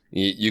 where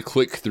you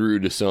click through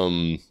to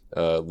some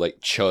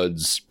like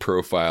Chud's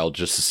profile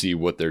just to see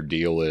what their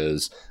deal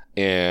is,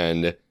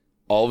 and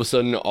all of a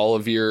sudden all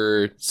of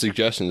your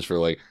suggestions for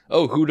like,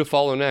 oh, who to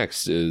follow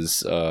next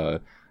is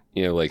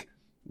you know,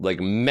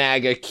 like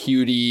MAGA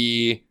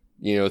cutie,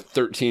 you know,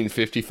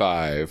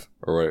 1355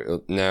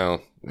 or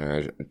no,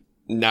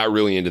 not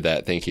really into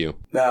that. Thank you.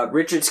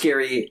 Richard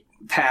Scary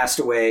passed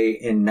away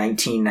in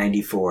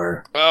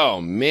 1994.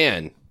 Oh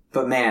man.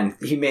 But man,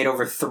 he made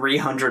over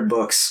 300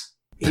 books.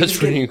 That's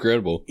pretty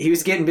incredible. He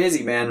was getting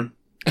busy, man.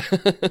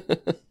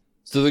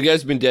 So the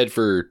guy's been dead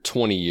for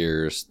 20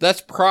 years.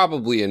 That's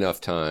probably enough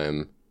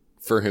time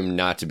for him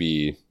not to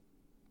be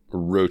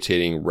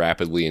rotating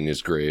rapidly in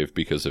his grave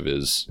because of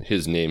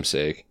his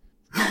namesake.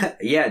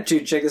 Yeah,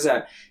 dude, check this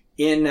out.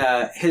 In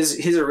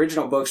his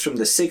original books from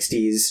the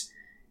 60s,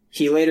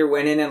 he later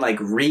went in and like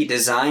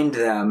redesigned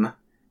them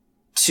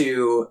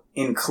to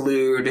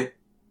include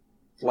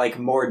like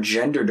more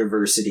gender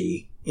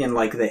diversity in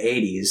like the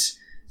 80s.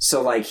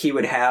 So like he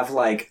would have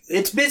like,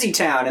 it's Busy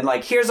Town and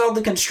like here's all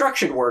the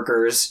construction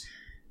workers,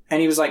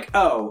 and he was like,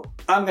 oh,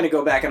 I'm gonna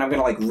go back and I'm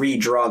gonna like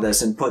redraw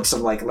this and put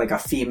some like a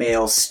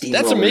female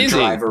steamroller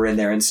driver in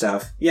there and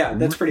stuff. Yeah,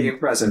 that's pretty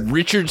impressive.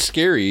 Richard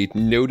Scary,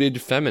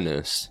 noted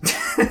feminist.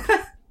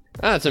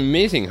 That's an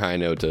amazing high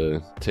note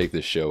to take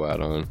this show out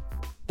on.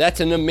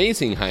 That's an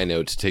amazing high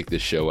note to take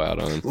this show out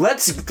on.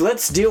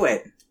 Let's do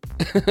it.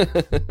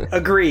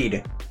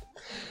 Agreed.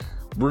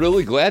 We're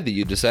really glad that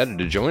you decided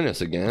to join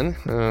us again.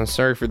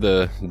 Sorry for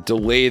the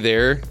delay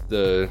there.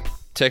 The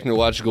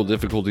technological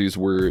difficulties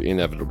were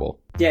inevitable.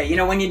 Yeah, you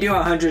know, when you do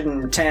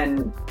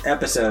 110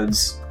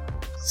 episodes,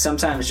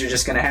 sometimes you're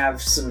just going to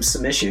have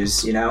some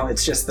issues, you know?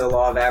 It's just the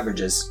law of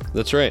averages.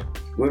 That's right.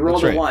 We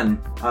rolled a 1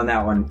 on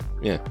that one.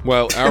 Yeah.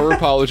 Well, our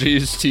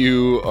apologies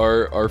to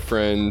our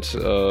friend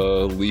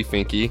Lee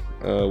Finke.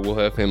 We'll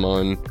have him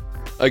on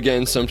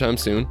again sometime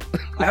soon.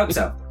 I hope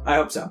so.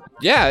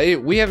 Yeah,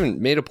 we haven't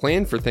made a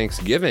plan for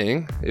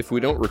Thanksgiving if we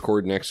don't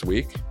record next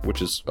week,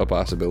 which is a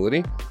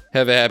possibility.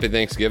 Have a happy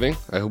Thanksgiving.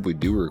 I hope we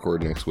do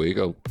record next week.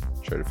 I'll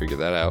try to figure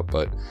that out.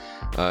 But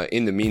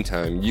in the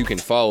meantime, you can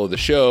follow the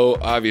show,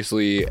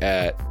 obviously,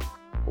 at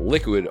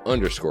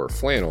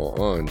liquid_flannel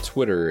on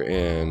Twitter,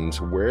 and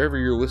wherever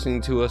you're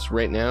listening to us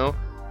right now,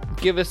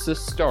 give us a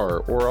star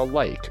or a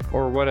like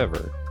or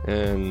whatever.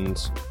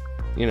 And,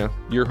 you know,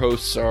 your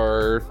hosts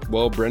are,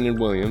 well, Brendan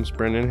Williams.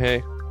 Brendan,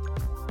 hey.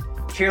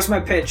 Here's my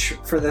pitch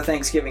for the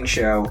Thanksgiving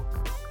show.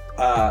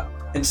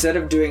 Instead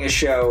of doing a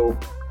show,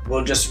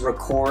 we'll just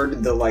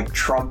record the like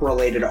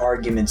Trump-related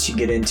arguments you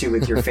get into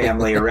with your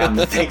family around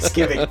the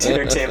Thanksgiving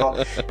dinner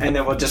table, and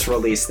then we'll just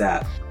release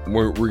that.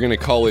 We're gonna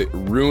call it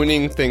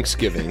Ruining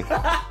Thanksgiving,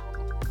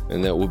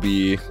 and that will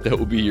be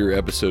your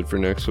episode for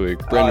next week.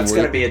 Brendan, it's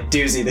gonna be a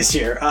doozy this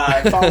year.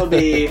 Follow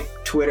me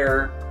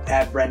Twitter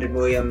at Brendan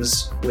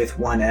Williams with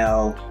 1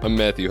 L. I'm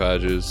Matthew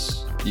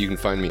Hodges. You can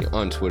find me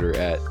on Twitter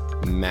at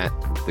Matt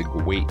the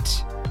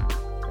Great,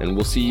 and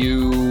we'll see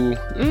you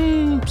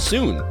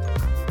soon.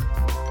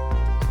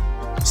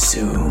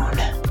 Soon.